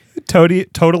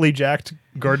 Totally jacked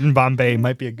Gordon Bombay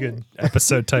might be a good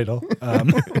episode title.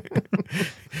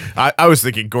 I was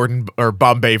thinking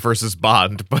Bombay versus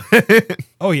Bond, but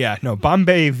Oh yeah, no,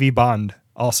 Bombay v Bond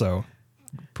also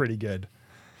pretty good.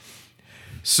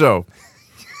 So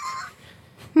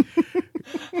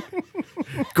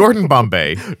Gordon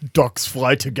Bombay. Ducks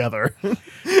fly together.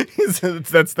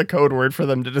 That's the code word for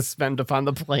them to descend upon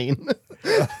the plane.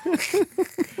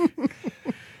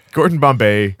 Gordon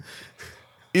Bombay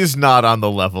is not on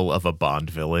the level of a Bond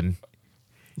villain.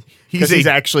 He's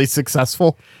actually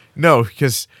successful. No,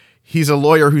 because he's a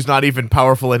lawyer who's not even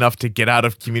powerful enough to get out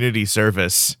of community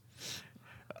service.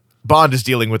 Bond is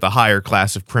dealing with a higher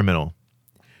class of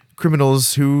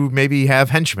criminals who maybe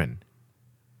have henchmen.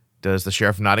 Does the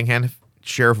Sheriff of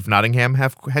Nottingham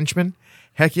have henchmen?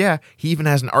 Heck yeah, he even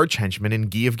has an arch henchman in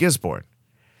Guy of Gisborne.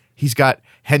 He's got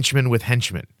henchmen with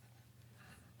henchmen.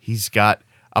 He's got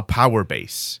a power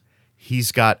base.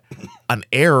 He's got an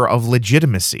air of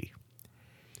legitimacy.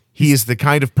 He is the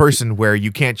kind of person where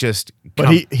you can't just...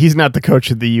 But he's not the coach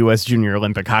of the U.S. Junior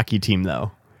Olympic hockey team,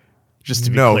 though. Just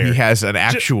to be clear. No, he has an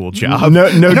actual job. No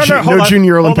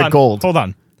Junior Hold Olympic on, gold. Hold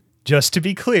on. Just to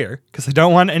be clear, because I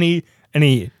don't want any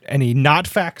not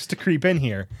facts to creep in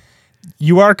here.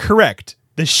 You are correct.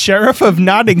 The Sheriff of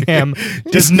Nottingham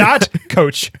does not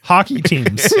coach hockey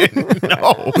teams.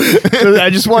 No. I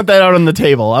just want that out on the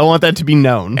table. I want that to be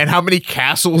known. And how many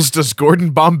castles does Gordon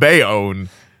Bombay own?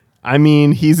 I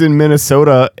mean, he's in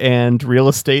Minnesota, and real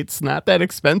estate's not that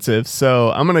expensive,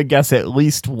 so I'm going to guess at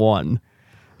least one.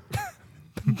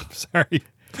 Sorry.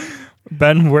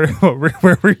 Ben, where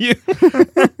were you?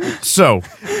 So,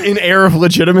 In air of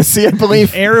legitimacy, I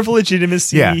believe. Air of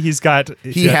legitimacy. Yeah. He's got.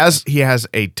 he has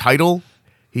a title.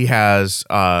 He has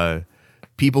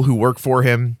people who work for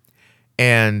him,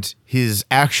 and his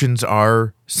actions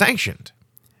are sanctioned,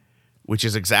 which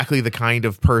is exactly the kind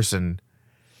of person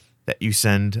that you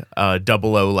send a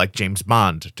 00 like James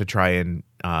Bond to try and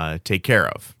take care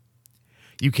of.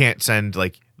 You can't send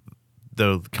like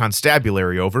the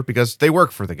constabulary over because they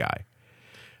work for the guy.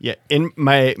 Yeah, in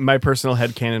my personal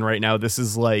headcanon right now, this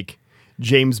is like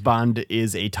James Bond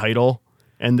is a title,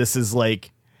 and this is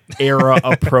like era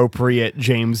appropriate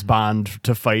James Bond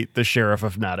to fight the Sheriff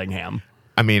of Nottingham.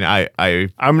 I mean,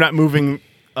 I'm not moving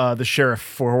the sheriff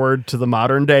forward to the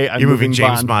modern day. I'm you're moving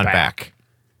James Bond back. back.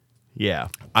 Yeah.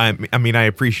 I mean, I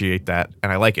appreciate that,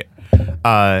 and I like it.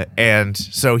 And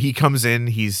so he comes in,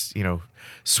 he's,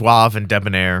 suave and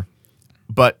debonair,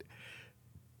 but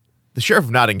the Sheriff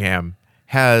of Nottingham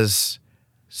has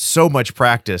so much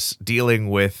practice dealing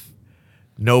with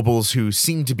nobles who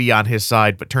seem to be on his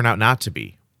side but turn out not to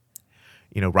be.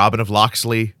 Robin of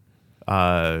Locksley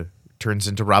turns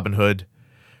into Robin Hood.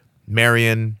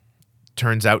 Marion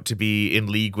turns out to be in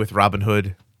league with Robin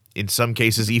Hood. In some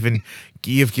cases, even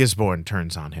Guy of Gisborne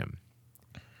turns on him.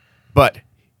 But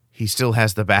he still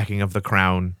has the backing of the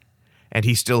crown, and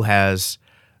he still has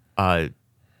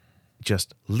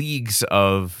just leagues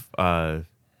of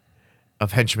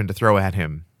henchmen to throw at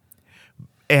him.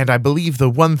 And I believe the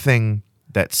one thing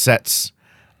that sets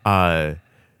the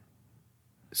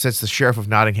Sheriff of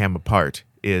Nottingham apart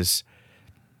is,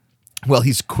 well,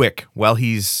 he's quick. Well,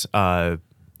 he's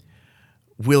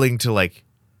willing to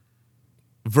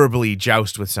verbally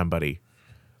joust with somebody.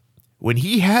 When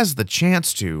he has the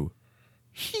chance to,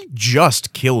 he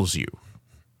just kills you.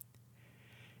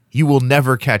 You will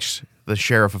never catch the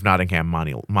Sheriff of Nottingham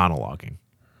monologuing.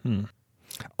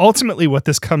 Ultimately, what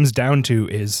this comes down to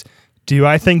is, do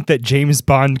I think that James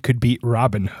Bond could beat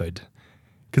Robin Hood?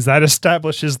 Because that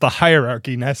establishes the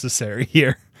hierarchy necessary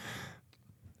here.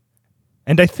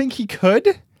 And I think he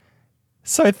could.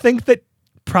 So I think that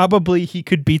probably he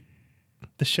could beat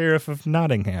the Sheriff of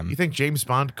Nottingham. You think James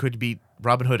Bond could beat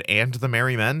Robin Hood and the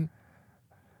Merry Men?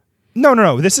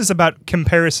 No. This is about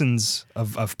comparisons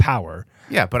of power.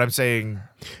 Yeah, but I'm saying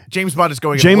James Bond is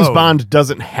going James alone. Bond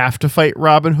doesn't have to fight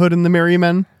Robin Hood and the Merry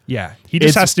Men, Yeah, he just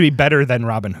It's- has to be better than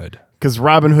Robin Hood. because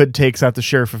Robin Hood takes out the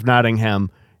Sheriff of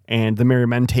Nottingham, and the Merry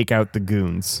Men take out the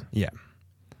goons. Yeah.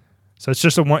 So it's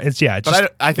just a one.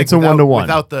 But I think It's a one-to-one.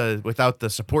 without the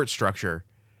support structure,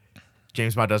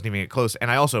 James Bond doesn't even get close.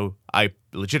 And I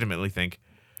legitimately think,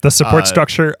 the support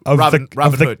structure of Robin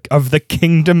Hood. of the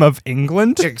Kingdom of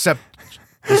England. except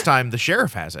this time the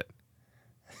sheriff has it.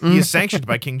 He is sanctioned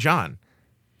by King John.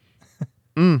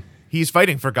 He's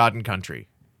fighting for God and country.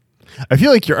 I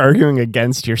feel like you're arguing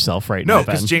against yourself right No, now,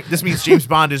 Ben. because this means James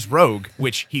Bond is rogue,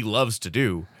 which he loves to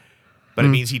do, but it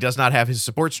means he does not have his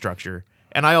support structure.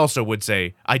 And I also would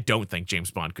say I don't think James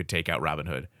Bond could take out Robin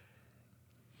Hood.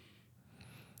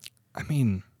 I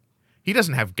mean, He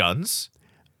doesn't have guns.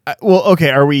 Well,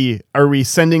 okay, are we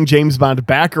sending James Bond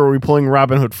back, or are we pulling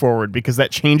Robin Hood forward? Because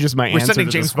that changes my We're answer sending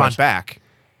to James this Bond question. back.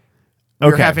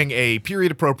 We're Okay. having a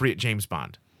period-appropriate James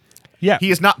Bond. yeah,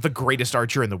 He is not the greatest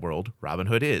archer in the world. Robin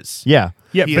Hood is. Yeah.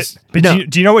 yeah. he But, is- but No.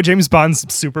 do you know what James Bond's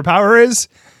superpower is?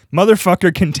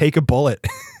 Motherfucker can take a bullet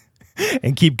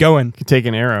and keep going. Take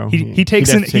an arrow. He takes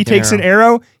He'd an have to take an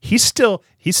arrow. He's still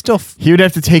He would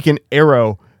have to take an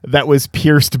arrow that was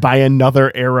pierced by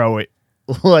another arrow.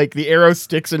 Like the arrow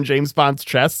sticks in James Bond's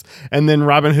chest, and then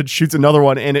Robin Hood shoots another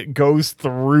one, and it goes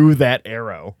through that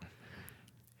arrow.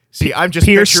 See, I'm just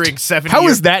pierced. picturing 70 How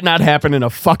has that not happened in a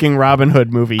fucking Robin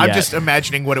Hood movie I'm yet? just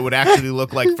imagining what it would actually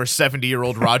look like for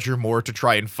 70-year-old Roger Moore to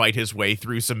try and fight his way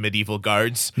through some medieval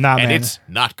guards. Nah, and man. it's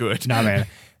not good. nah, man,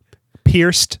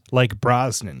 pierced like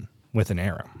Brosnan with an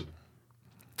arrow.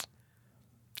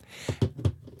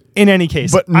 In any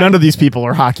case, But none of these people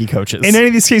are hockey coaches. in any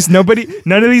of these cases,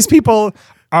 none of these people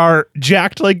are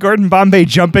jacked like Gordon Bombay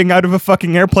jumping out of a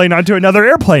fucking airplane onto another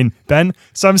airplane, Ben.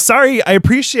 So I'm sorry. I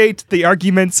appreciate the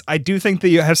arguments. I do think that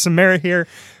you have some merit here,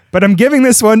 but I'm giving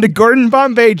this one to Gordon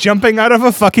Bombay jumping out of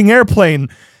a fucking airplane.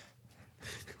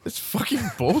 It's fucking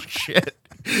bullshit.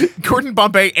 Gordon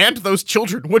Bombay and those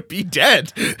children would be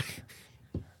dead.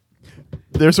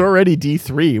 There's already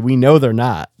D3. We know they're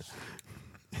not.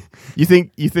 You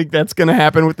think that's going to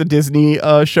happen with the Disney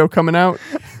show coming out?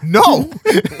 No,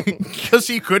 because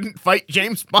he couldn't fight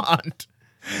James Bond.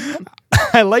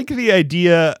 I like the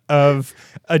idea of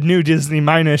a new Disney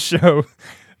Minus show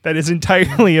that is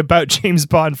entirely about James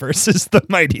Bond versus the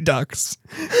Mighty Ducks.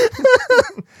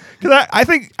 Because I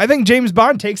think James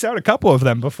Bond takes out a couple of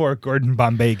them before Gordon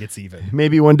Bombay gets even.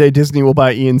 Maybe one day Disney will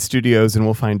buy Ian Studios and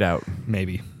we'll find out.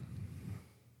 Maybe.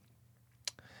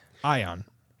 Ion.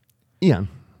 Eon.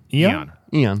 Eon?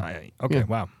 Eon. Okay, Yeah.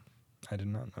 wow. I did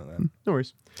not know that. No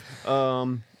worries.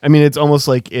 I mean, it's almost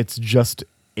like it's just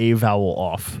a vowel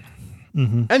off.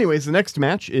 Anyways, the next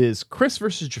match is Chris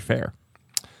versus Jafar.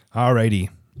 Alrighty.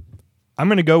 I'm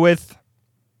going to go with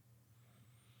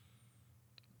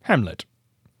Hamlet.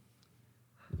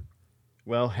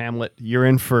 Well, Hamlet, you're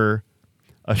in for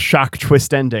a shock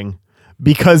twist ending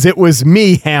because it was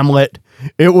me, Hamlet.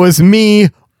 It was me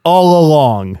all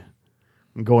along.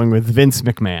 I'm going with Vince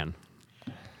McMahon.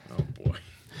 Oh boy.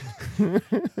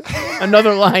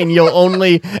 Another line you'll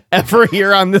only ever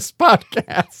hear on this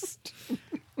podcast.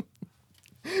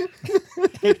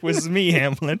 It was me,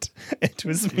 Hamlet. It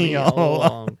was me all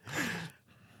along.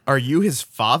 Are you his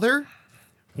father?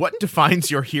 What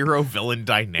defines your hero-villain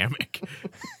dynamic?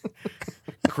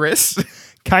 Chris?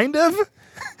 Kind of.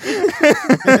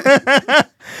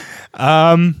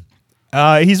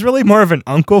 He's really more of an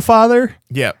uncle father.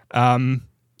 Yeah.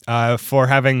 For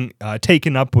having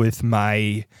taken up with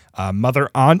my mother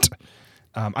aunt.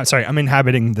 I'm sorry, I'm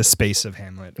inhabiting the space of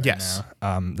Hamlet right Yes.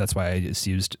 now. That's why I just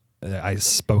used, I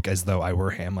spoke as though I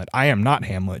were Hamlet. I am not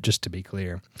Hamlet, just to be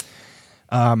clear.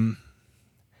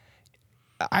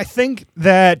 I think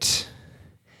that,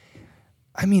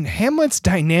 Hamlet's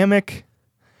dynamic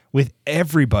with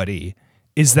everybody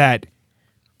is that,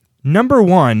 number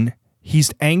one,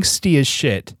 he's angsty as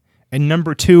shit, and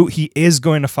number two, he is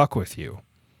going to fuck with you.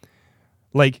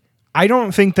 Like, I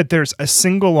don't think that there's a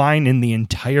single line in the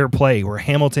entire play where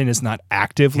Hamilton is not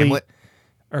actively... Hamlet?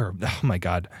 Oh my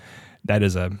God. That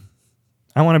is a...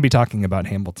 I want to be talking about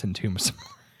Hamilton too.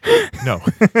 No.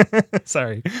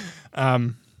 Sorry.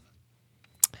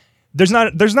 There's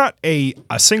not a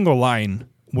single line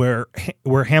where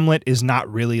Hamlet is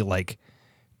not really like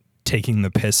taking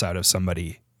the piss out of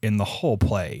somebody in the whole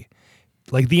play.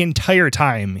 Like the entire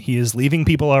time he is leaving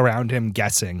people around him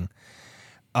guessing.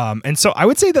 And so I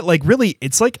would say that like really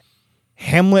it's like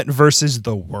Hamlet versus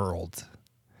the world.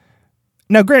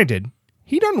 Now granted,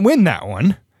 he doesn't win that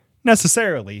one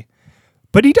necessarily,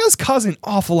 but he does cause an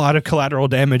awful lot of collateral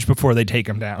damage before they take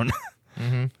him down.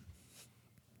 Mm-hmm.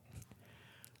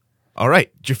 All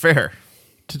right, Jafar.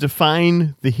 To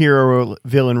define the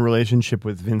hero-villain relationship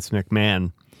with Vince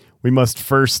McMahon, we must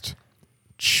first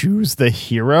choose the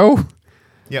hero.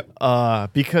 Yep.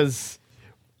 Because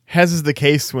as is the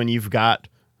case when you've got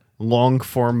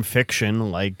long-form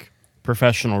fiction like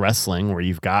professional wrestling, where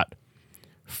you've got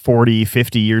 40,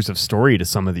 50 years of story to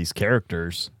some of these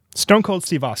characters. Stone Cold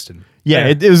Steve Austin. Yeah,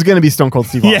 it was going to be Stone Cold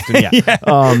Steve Austin.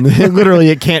 Yeah. Literally,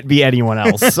 it can't be anyone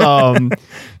else,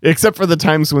 except for the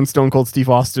times when Stone Cold Steve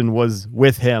Austin was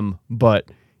with him. But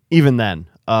even then,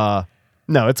 no,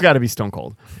 it's got to be Stone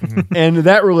Cold. Mm-hmm. And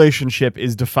that relationship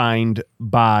is defined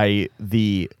by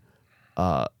the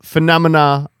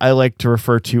phenomena I like to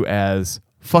refer to as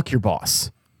 "fuck your boss."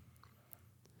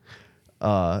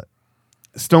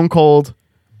 Stone Cold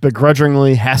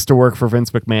begrudgingly has to work for Vince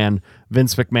McMahon.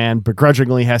 Vince McMahon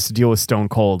begrudgingly has to deal with Stone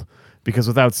Cold because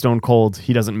without Stone Cold,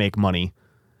 he doesn't make money.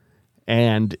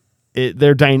 And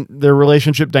their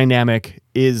relationship dynamic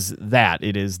is that.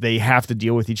 It is they have to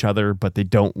deal with each other, but they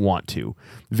don't want to.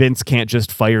 Vince can't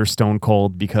just fire Stone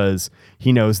Cold because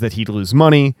he knows that he'd lose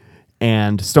money,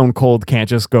 and Stone Cold can't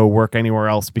just go work anywhere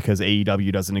else because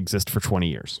AEW doesn't exist for 20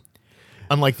 years.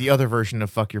 Unlike the other version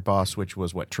of Fuck Your Boss, which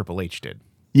was what Triple H did.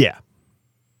 Yeah.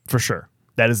 For sure.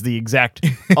 That is the exact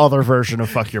other version of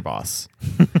Fuck Your Boss.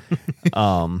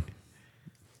 I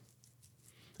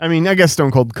guess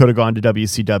Stone Cold could have gone to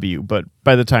WCW, but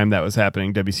by the time that was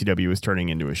happening, WCW was turning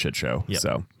into a shit show. Yep.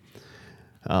 So,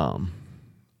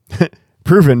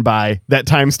 proven by that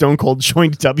time Stone Cold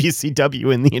joined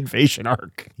WCW in the Invasion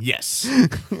arc. Yes.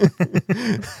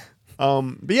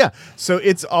 But yeah, so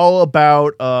it's all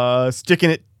about sticking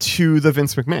it to the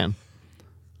Vince McMahon.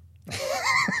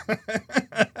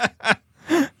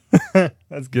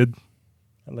 That's good.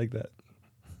 I like that.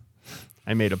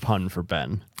 I made a pun for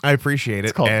Ben. I appreciate it.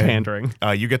 It's called pandering.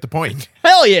 You get the point.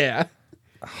 Hell yeah!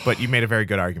 But you made a very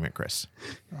good argument, Chris.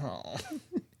 Oh.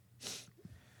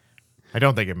 I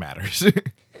don't think it matters.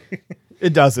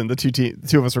 It doesn't. The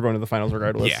two of us are going to the finals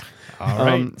regardless. Yeah. All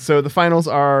right. So the finals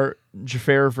are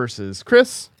Jafar versus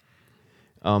Chris.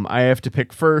 I have to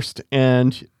pick first,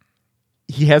 and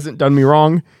he hasn't done me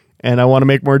wrong, and I want to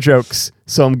make more jokes.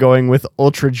 So I'm going with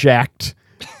ultra jacked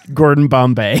Gordon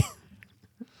Bombay.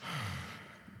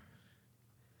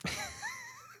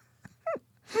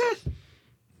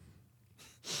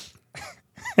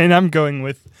 And I'm going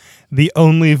with the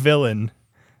only villain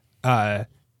that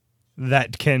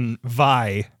can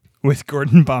vie with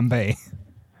Gordon Bombay.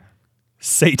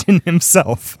 Satan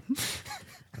himself.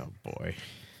 Oh, boy.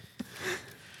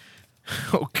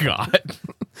 Oh, God.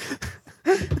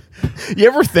 You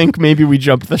ever think maybe we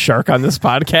jumped the shark on this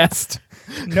podcast?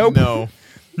 Nope. No.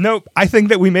 Nope. I think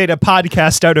that we made a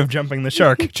podcast out of jumping the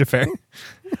shark, Jafar.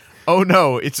 Oh,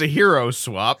 no. It's a hero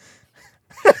swap.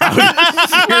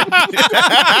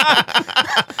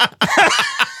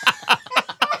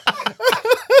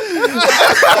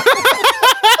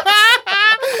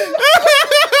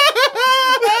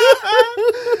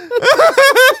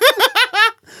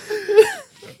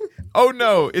 Oh,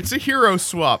 no. It's a hero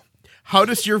swap. How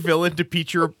does your villain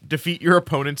defeat your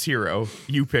opponent's hero?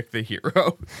 You pick the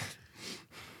hero.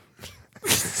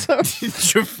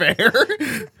 Jafar?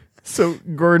 So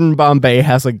Gordon Bombay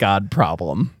has a god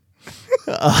problem.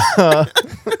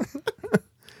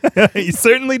 He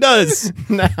certainly does.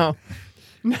 Now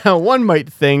one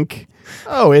might think,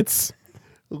 oh, it's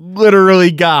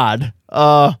literally God.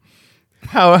 How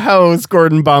is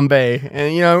Gordon Bombay?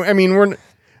 And I mean,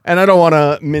 and I don't want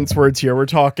to mince words here. We're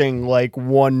talking like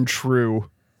one true,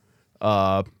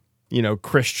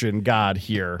 Christian God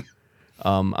here.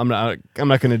 I'm not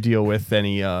going to deal with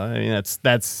any. I mean,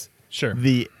 that's Sure.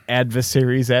 the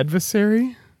adversary's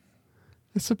adversary,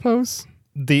 I suppose.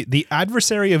 The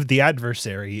adversary of the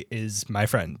adversary is my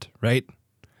friend, right?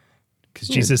 Because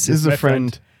Jesus is a my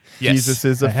friend. Yes. Jesus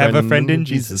is a I friend. have a friend in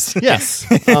Jesus. Yes.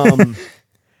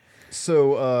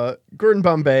 So Gordon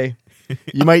Bombay,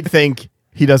 you might think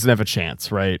he doesn't have a chance,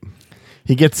 right?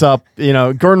 He gets up,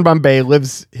 Gordon Bombay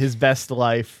lives his best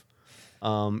life.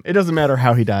 It doesn't matter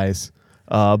how he dies,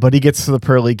 but he gets to the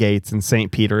pearly gates and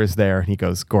St. Peter is there and he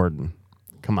goes, Gordon,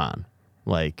 come on.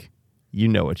 Like, you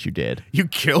know what you did. You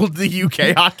killed the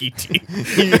UK hockey team.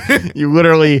 You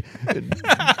literally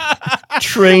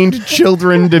trained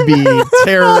children to be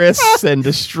terrorists and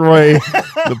destroy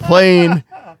the plane.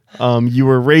 You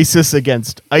were racist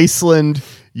against Iceland.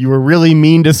 You were really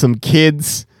mean to some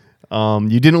kids.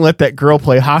 You didn't let that girl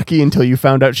play hockey until you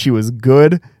found out she was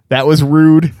good. That was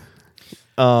rude.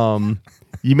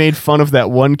 You made fun of that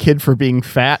one kid for being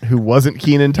fat who wasn't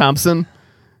Kenan Thompson.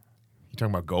 You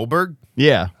talking about Goldberg?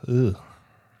 Yeah. Ugh.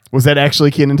 Was that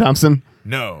actually Kenan Thompson?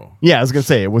 No. Yeah, I was going to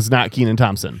say it was not Kenan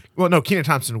Thompson. Well, no, Kenan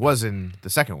Thompson was in the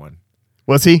second one.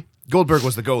 Was he? Goldberg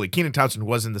was the goalie. Kenan Thompson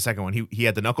was in the second one. He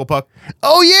had the knuckle puck.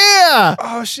 Oh, yeah.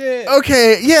 Oh shit.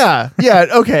 Okay. Yeah. Yeah.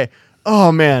 Okay.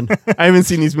 Oh, man. I haven't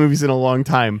seen these movies in a long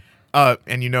time. And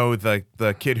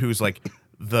the kid who's like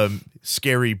the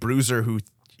scary bruiser who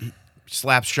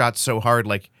slaps shots so hard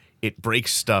like it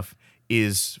breaks stuff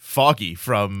is Foggy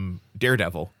from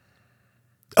Daredevil.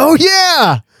 Oh,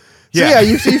 yeah. So, Yeah.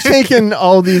 you've taken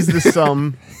all this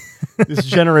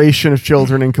generation of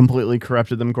children and completely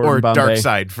corrupted them, Gordon Or Bombay.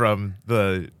 Darkseid from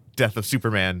the Death of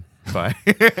Superman. But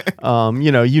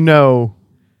You know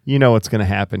what's going to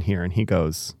happen here. And he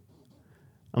goes,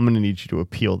 I'm going to need you to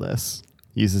appeal this.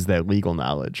 Uses that legal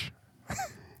knowledge.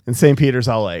 And St. Peter's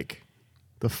all like,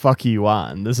 the fuck are you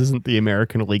on? This isn't the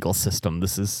American legal system.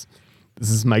 This is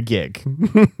my gig.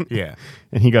 yeah.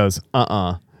 And he goes,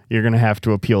 you're going to have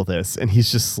to appeal this. And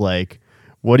he's just like,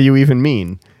 what do you even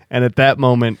mean? And at that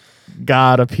moment,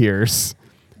 God appears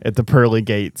at the pearly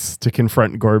gates to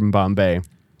confront Gordon Bombay.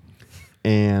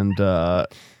 And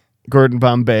Gordon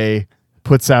Bombay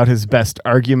puts out his best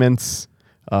arguments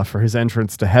for his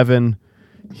entrance to heaven.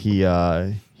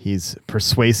 He's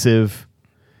persuasive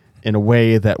in a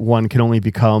way that one can only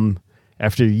become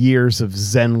after years of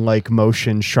Zen-like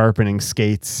motion sharpening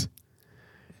skates.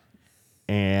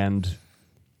 And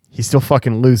he still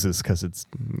fucking loses because it's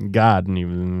God.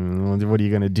 And what are you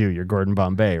going to do? You're Gordon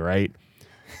Bombay, right?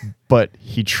 But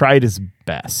he tried his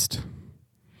best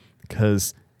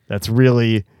because that's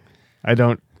really, I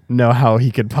don't know how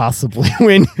he could possibly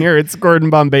win here. It's Gordon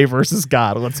Bombay versus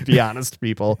God. Let's be honest,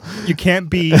 people. You can't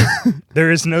be. There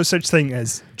is no such thing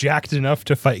as jacked enough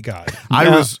to fight God. I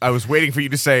was waiting for you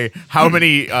to say how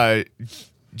many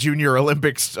Junior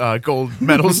Olympics gold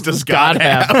medals does God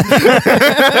have?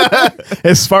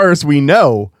 As far as we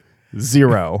know,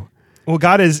 0. Well,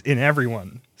 God is in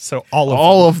everyone, so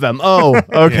All of them. Oh,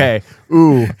 okay.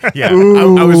 Ooh. Yeah.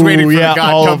 Ooh, I was waiting for yeah, the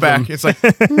God all to come of back. them. It's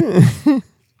like,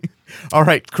 all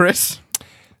right, Chris.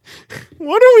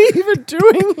 What are we even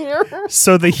doing here?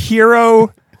 So the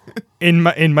hero in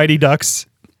Mighty Ducks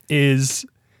is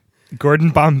Gordon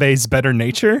Bombay's Better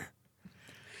Nature.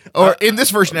 Or in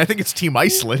this version, I think it's Team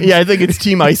Iceland. Yeah, I think it's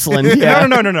Team Iceland. Yeah.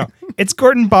 No. It's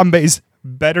Gordon Bombay's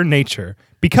Better Nature,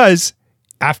 because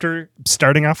after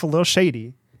starting off a little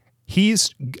shady,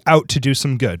 he's out to do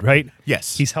some good, right?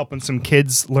 Yes. He's helping some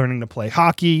kids learning to play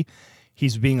hockey.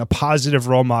 He's being a positive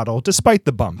role model despite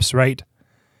the bumps, right?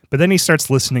 But then he starts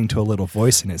listening to a little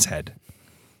voice in his head.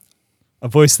 A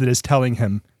voice that is telling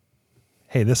him,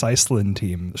 hey, this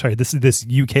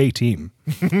UK team,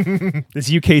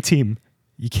 this UK team,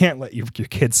 you can't let your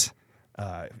kids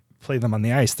play them on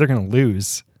the ice. They're going to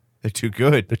lose. They're too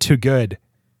good. They're too good.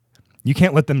 You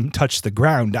can't let them touch the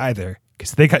ground either,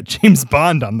 because they got James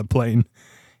Bond on the plane.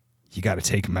 You got to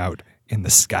take them out in the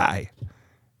sky.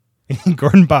 And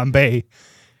Gordon Bombay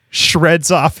shreds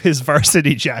off his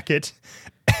varsity jacket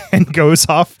and goes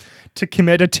off to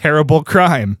commit a terrible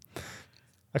crime.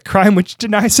 A crime which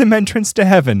denies him entrance to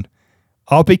heaven.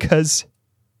 All because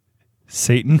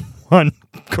Satan won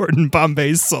Gordon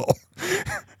Bombay's soul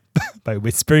by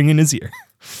whispering in his ear.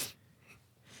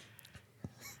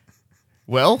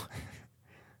 Well,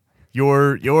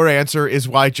 your answer is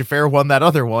why Jafar won that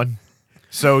other one.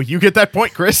 So you get that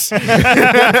point, Chris.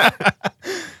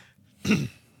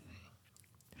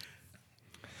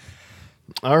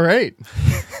 All right.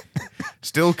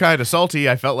 Still kind of salty.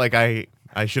 I felt like I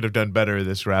should have done better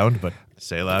this round, but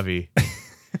c'est la vie.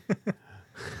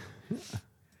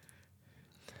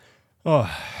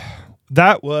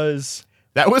 That was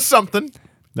something.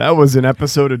 That was an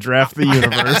episode of Draft the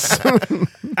Universe.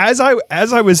 as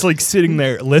I was like sitting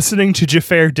there listening to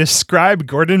Jafar describe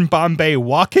Gordon Bombay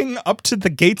walking up to the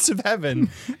gates of heaven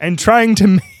and trying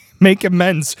to make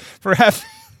amends for having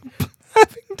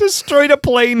destroyed a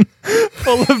plane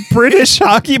full of British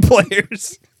hockey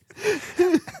players.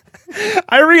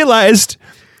 I realized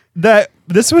that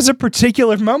this was a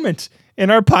particular moment in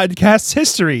our podcast's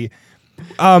history.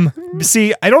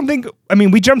 See,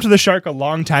 we jumped to the shark a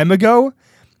long time ago.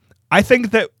 I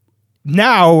think that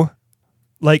now,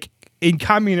 like in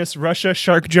communist Russia,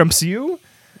 shark jumps you.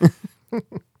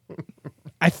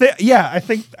 I think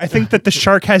that the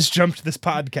shark has jumped this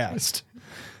podcast.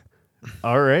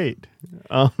 All right.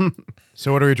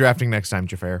 So what are we drafting next time,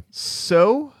 Jafar?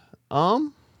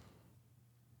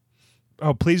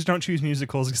 Oh, please don't choose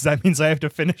musicals, because that means I have to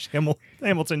finish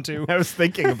Hamilton too. I was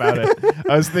thinking about it.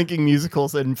 I was thinking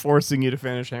musicals and forcing you to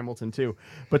finish Hamilton too.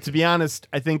 But to be honest,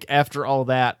 I think after all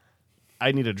that,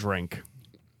 I need a drink.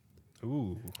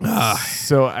 Ooh.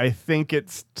 So I think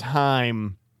it's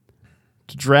time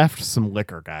to draft some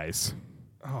liquor, guys.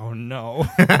 Oh, no.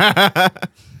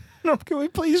 No, can we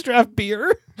please draft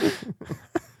beer?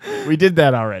 We did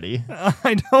that already.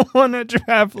 I don't want to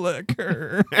draft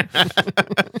liquor.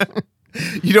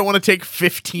 You don't want to take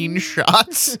 15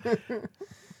 shots?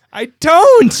 I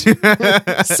don't.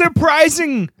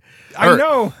 Surprising. I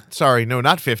know. Sorry, no,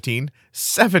 not 15.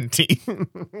 17.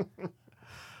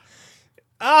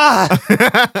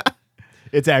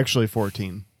 It's actually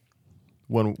 14.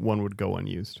 One would go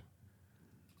unused.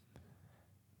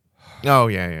 Oh,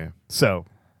 yeah. So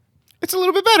It's a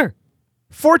little bit better.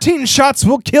 14 shots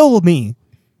will kill me.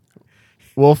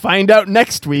 we'll find out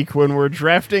next week when we're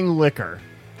drafting liquor.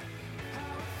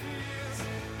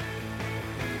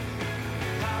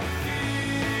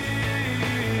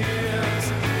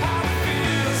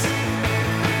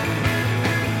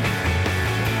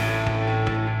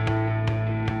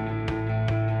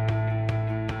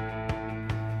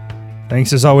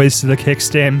 Thanks as always to the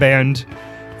Kickstand Band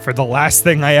for the last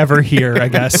thing I ever hear, I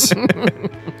guess.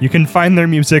 You can find their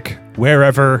music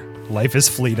wherever life is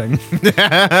fleeting.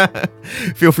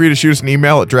 Feel free to shoot us an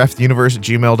email at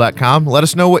drafttheuniverse@gmail.com. Let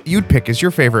us know what you'd pick as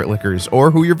your favorite liquors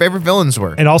or who your favorite villains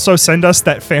were. And also send us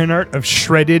that fan art of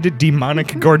shredded,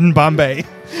 demonic Gordon Bombay.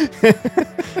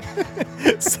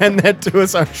 Send that to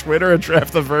us on Twitter at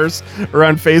DraftTheVerse or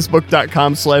on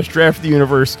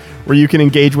Facebook.com/DraftTheUniverse, where you can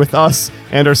engage with us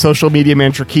and our social media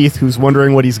manager, Keith, who's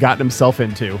wondering what he's gotten himself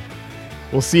into.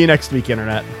 We'll see you next week,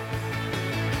 Internet.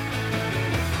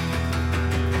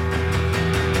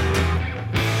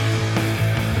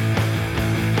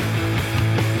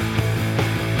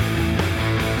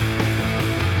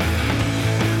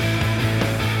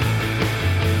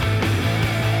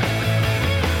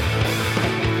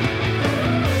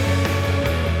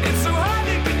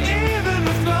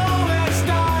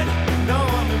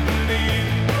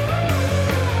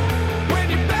 When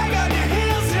you bang on your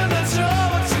heels, you're not sure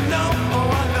what you know. Oh,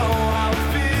 I know how it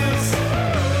feels.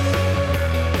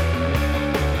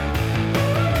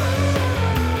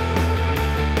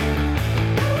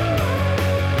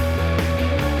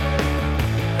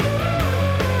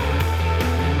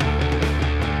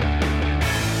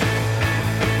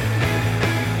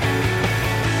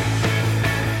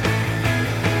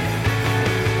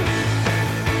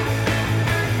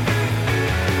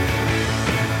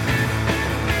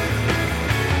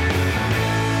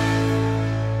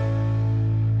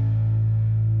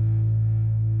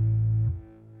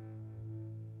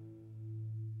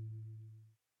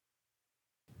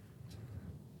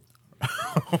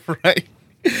 Right.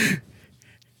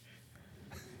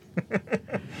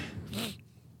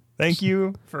 Thank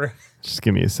you for Just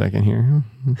give me a second here.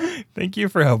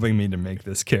 helping me to make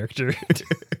this character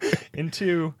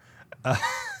into a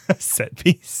set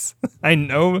piece. I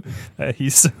know that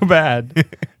he's so bad,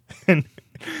 and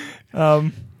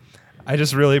I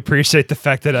just really appreciate the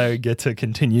fact that I get to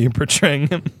continue portraying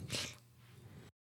him.